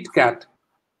 Kit Kat.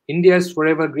 India is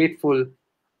forever grateful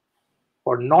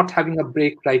for not having a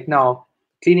break right now.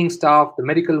 Cleaning staff, the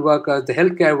medical workers, the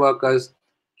healthcare workers.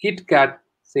 Kit Kat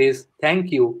says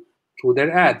thank you through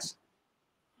their ads.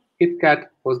 Kit Kat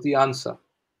was the answer.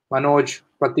 Manoj,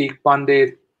 Pratik,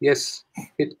 Pandey, yes,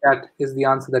 Kit Kat is the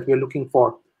answer that we're looking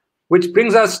for. Which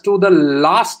brings us to the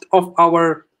last of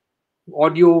our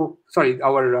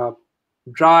our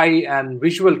dry and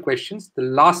visual questions. The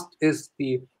last is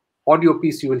the audio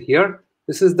piece you will hear.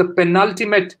 This is the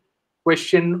penultimate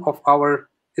question of our.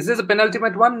 Is this a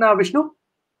penultimate one, Vishnu?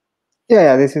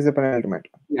 Yeah, this is the penultimate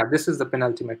one. Yeah, this is the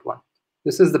penultimate one.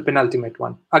 This is the penultimate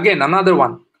one. Again, another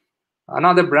one.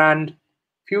 Another brand.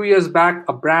 Few years back,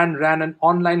 a brand ran an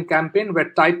online campaign where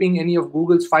typing any of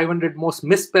Google's 500 most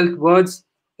misspelled words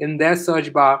in their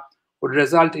search bar would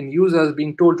result in users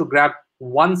being told to grab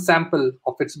one sample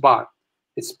of its bar.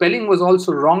 Its spelling was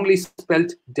also wrongly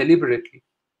spelled deliberately.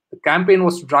 The campaign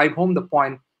was to drive home the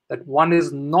point that one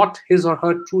is not his or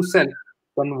her true self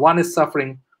when one is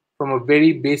suffering from a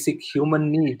very basic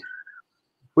human need.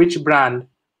 Which brand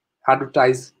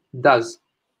advertise does?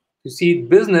 You see,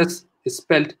 business is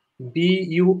spelled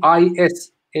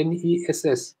business.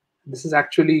 This is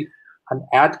actually an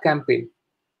ad campaign.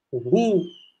 Who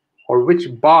or which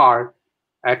bar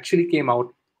actually came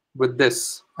out with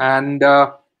this? And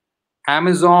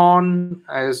Amazon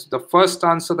is the first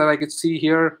answer that I could see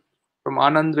here from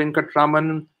Anand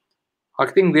Venkatraman. I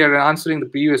think they are answering the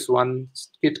previous one,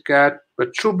 Kit Kat.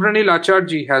 But Shubranil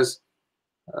Acharji has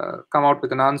come out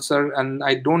with an answer, and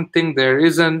I don't think there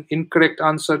is an incorrect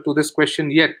answer to this question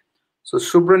yet. So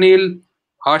Shubranil,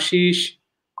 Ashish,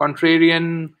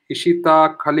 Contrarian,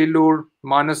 Ishita, Khalilur,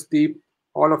 Manasdeep,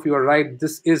 all of you are right.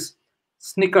 This is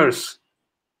Snickers.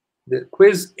 The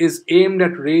quiz is aimed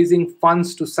at raising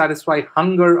funds to satisfy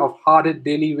hunger of hard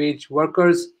daily wage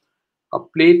workers. A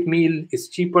plate meal is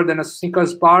cheaper than a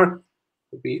Snickers bar.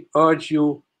 We urge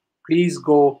you, please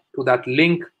go to that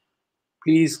link.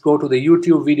 Please go to the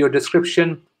YouTube video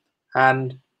description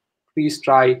and please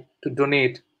try to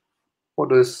donate for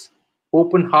this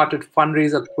open-hearted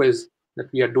fundraiser quiz that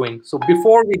we are doing. So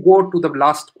before we go to the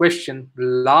last question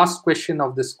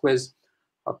of this quiz,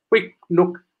 a quick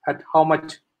look at how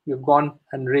much we've gone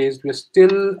and raised. We're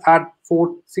still at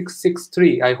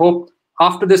 4663. I hope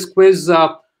after this quiz,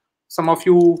 some of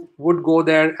you would go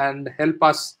there and help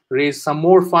us raise some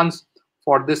more funds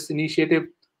for this initiative.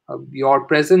 Your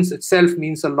presence itself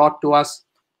means a lot to us.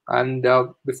 And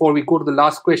before we go to the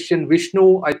last question,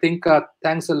 Vishnu, I think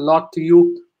thanks a lot to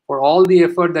you for all the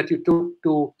effort that you took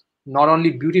to not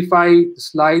only beautify the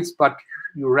slides, but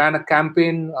you ran a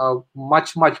campaign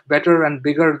much, much better and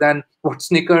bigger than what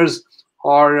Snickers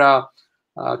or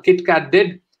Kit Kat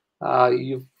did.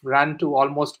 You've ran to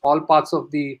almost all parts of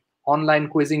the online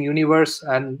quizzing universe,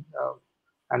 and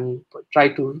and try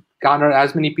to garner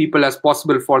as many people as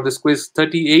possible for this quiz.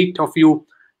 38 of you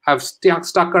have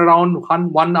stuck around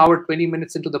 1 hour, 20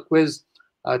 minutes into the quiz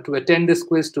to attend this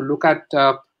quiz, to look at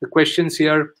the questions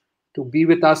here, to be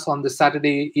with us on this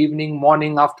Saturday evening,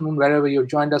 morning, afternoon, wherever you've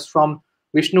joined us from.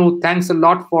 Vishnu, thanks a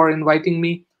lot for inviting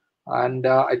me. And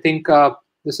I think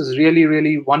this is really,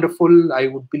 really wonderful. I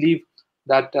would believe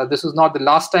that this is not the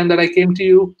last time that I came to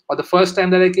you, or the first time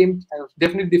that I came.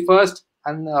 Definitely the first,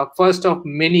 and first of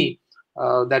many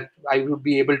that I would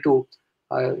be able to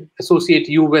associate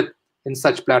you with in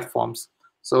such platforms.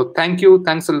 So thank you.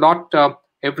 Thanks a lot,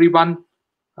 everyone,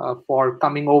 for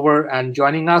coming over and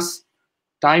joining us.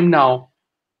 Time now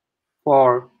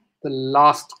for the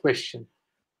last question.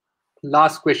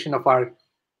 Last question of our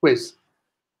quiz.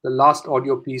 The last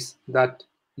audio piece that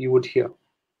you would hear.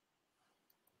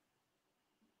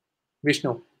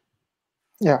 Vishnu.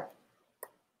 Yeah.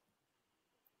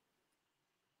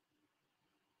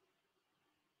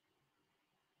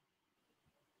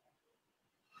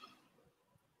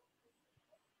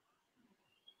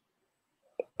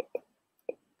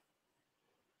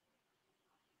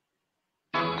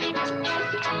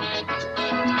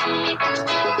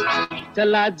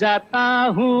 चला जाता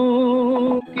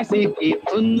हूँ किसी की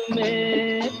धुन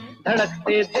में,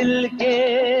 धड़कते दिल के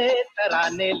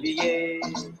तराने लिए,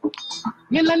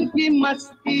 मिलन की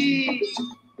मस्ती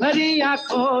भरी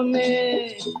आंखों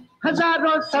में,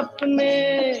 हजारों सपने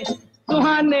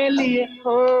सुहाने लिए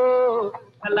हो,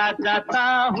 चला जाता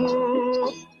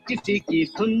हूँ किसी की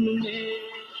धुन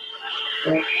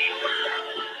में।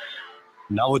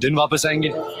 ना वो दिन वापस आएंगे,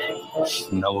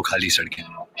 ना वो खाली सड़कें।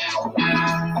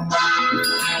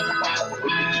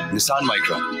 Nissan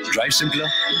Micra, drive simpler,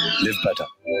 live better.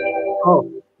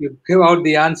 Oh, you give out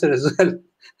the answer as well.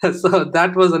 So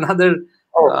that was another.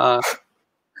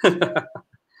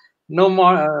 No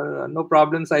more, no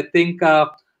problems. I think.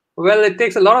 Well, it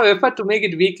takes a lot of effort to make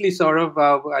it weekly. Sort of.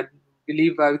 I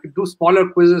believe we could do smaller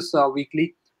quizzes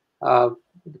weekly. The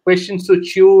questions to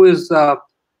chew is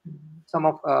some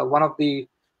of one of the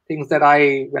things that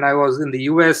when I was in the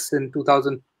US in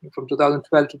from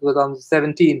 2012 to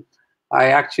 2017, I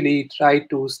actually tried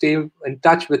to stay in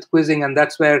touch with quizzing, and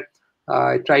that's where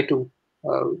I tried to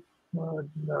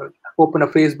open a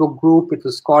Facebook group. It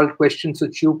was called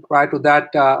Qns2Chew. Prior to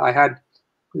that, I had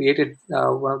created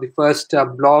one of the first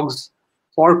blogs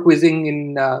for quizzing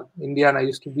in India, and I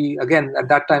used to be, again, at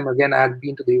that time, I had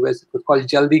been to the US. It was called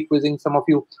Jaldi Quizzing. Some of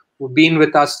you who've been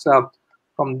with us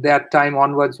from that time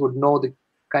onwards would know the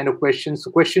kind of questions.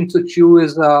 So Qns2Chew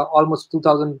is almost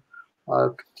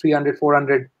 2,300,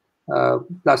 400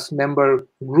 plus member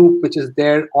group, which is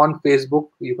there on Facebook.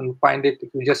 You can find it if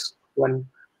you just go and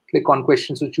click on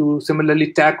Qns2Chew.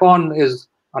 Similarly, TackOn is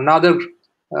another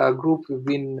group. We've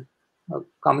been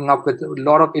coming up with a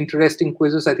lot of interesting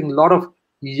quizzes. I think a lot of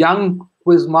young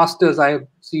quiz masters I have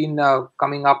seen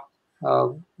coming up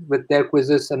with their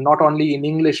quizzes, and not only in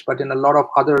English, but in a lot of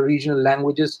other regional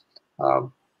languages,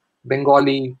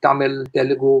 Bengali, Tamil,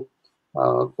 Telugu,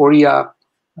 Korea,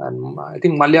 and I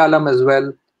think Malayalam as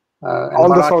well. All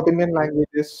the South Indian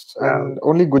languages, and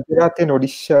only Gujarati and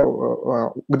Odisha,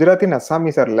 Gujarati and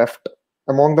Assamese are left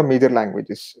among the major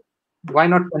languages. Why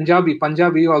not Punjabi?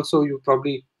 Punjabi also, you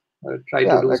probably try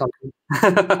to do something.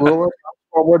 Whoever comes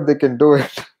forward, they can do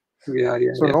it.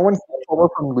 So no one comes forward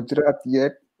from Gujarat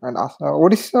yet. And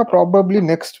Odisha, probably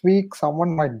next week,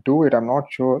 someone might do it. I'm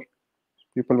not sure.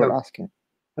 People were asking.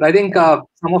 But I think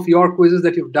some of your quizzes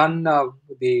that you've done,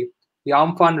 the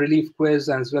Amphan relief quiz,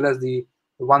 as well as the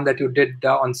one that you did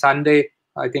on Sunday,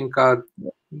 I think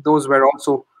those were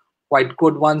also quite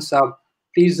good ones.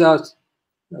 Please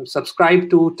subscribe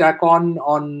to TackOn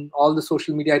on all the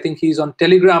social media. I think he's on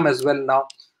Telegram as well now,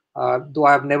 though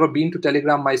I have never been to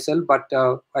Telegram myself, but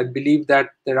I believe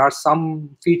that there are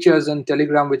some features in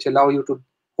Telegram which allow you to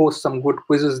post some good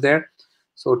quizzes there.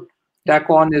 So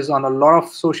TackOn is on a lot of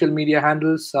social media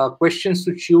handles.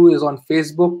 Qns2Chew is on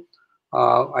Facebook.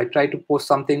 I try to post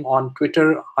something on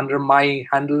Twitter under my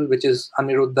handle, which is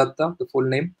Aniruddha, the full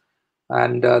name.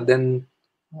 And then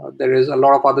there is a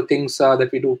lot of other things that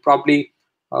we do. Probably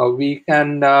we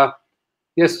can,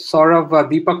 yes, sort of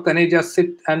Deepak Taneja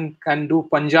sit and can do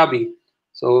Punjabi.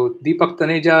 So Deepak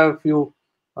Taneja, if you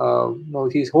know,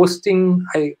 he's hosting,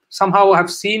 I somehow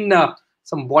have seen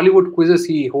some Bollywood quizzes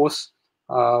he hosts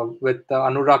with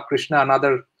Anurag Krishna,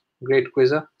 another great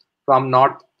quizzer from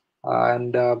North.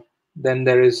 And then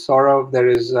there is Saurav, there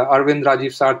is Arvind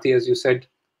Rajiv Sarthi, as you said,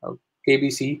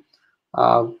 KBC.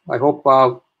 I hope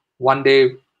one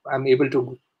day I'm able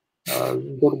to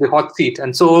go to the hot seat,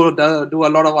 and so do a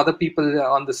lot of other people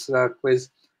on this quiz.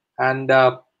 And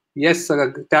Yes,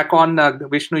 TackOn,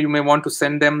 Vishnu, you may want to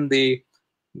send them the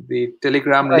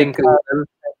Telegram link as well.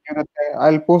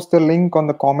 I'll post the link on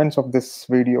the comments of this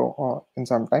video in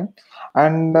some time.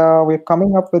 And we're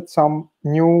coming up with some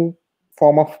new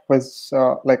form of quiz.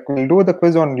 Like we'll do the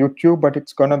quiz on YouTube, but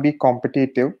it's gonna be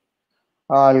competitive.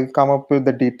 I'll come up with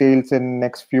the details in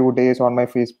next few days on my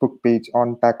Facebook page,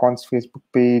 on TackOn's Facebook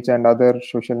page, and other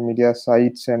social media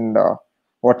sites and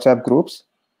WhatsApp groups.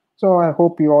 So I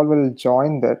hope you all will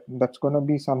join that. That's going to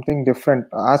be something different.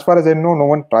 As far as I know, no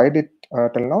one tried it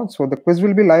till now. So the quiz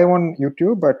will be live on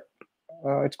YouTube, but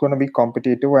it's going to be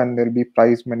competitive and there'll be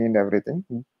prize money and everything.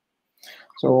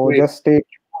 So Great. Just stay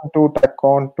tuned to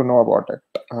TackOn to know about it.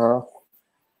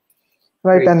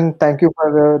 Right, and thank you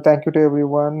to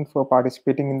everyone for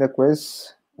participating in the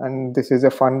quiz. And this is a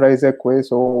fundraiser quiz,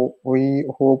 so we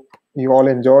hope you all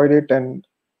enjoyed it. And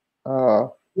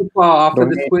after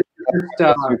this quiz,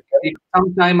 take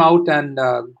some time out and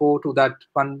go to that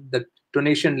the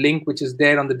donation link, which is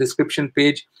there on the description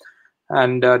page,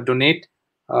 and donate.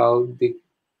 Probably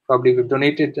we've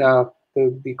donated.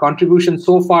 The contribution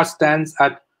so far stands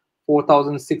at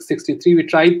 4,663. We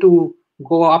tried to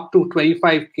go up to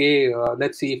 25K.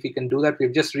 Let's see if we can do that.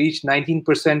 We've just reached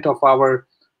 19% of our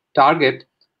target,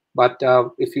 but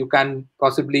if you can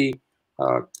possibly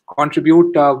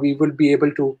contribute, we will be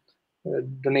able to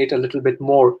donate a little bit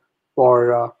more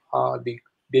for the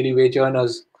daily wage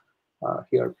earners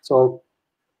here. So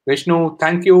Vishnu,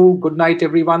 thank you. Good night,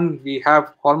 everyone. We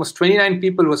have almost 29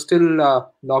 people who are still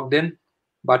logged in,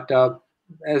 but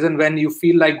as and when you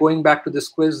feel like going back to this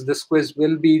quiz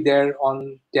will be there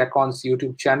on TackOn's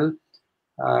YouTube channel,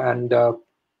 and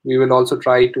we will also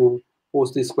try to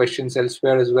post these questions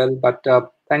elsewhere as well. But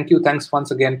thank you. Thanks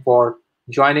once again for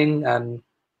joining, and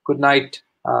good night.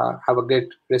 Have a great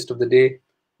rest of the day,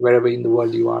 wherever in the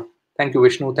world you are. Thank you,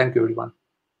 Vishnu. Thank you, everyone.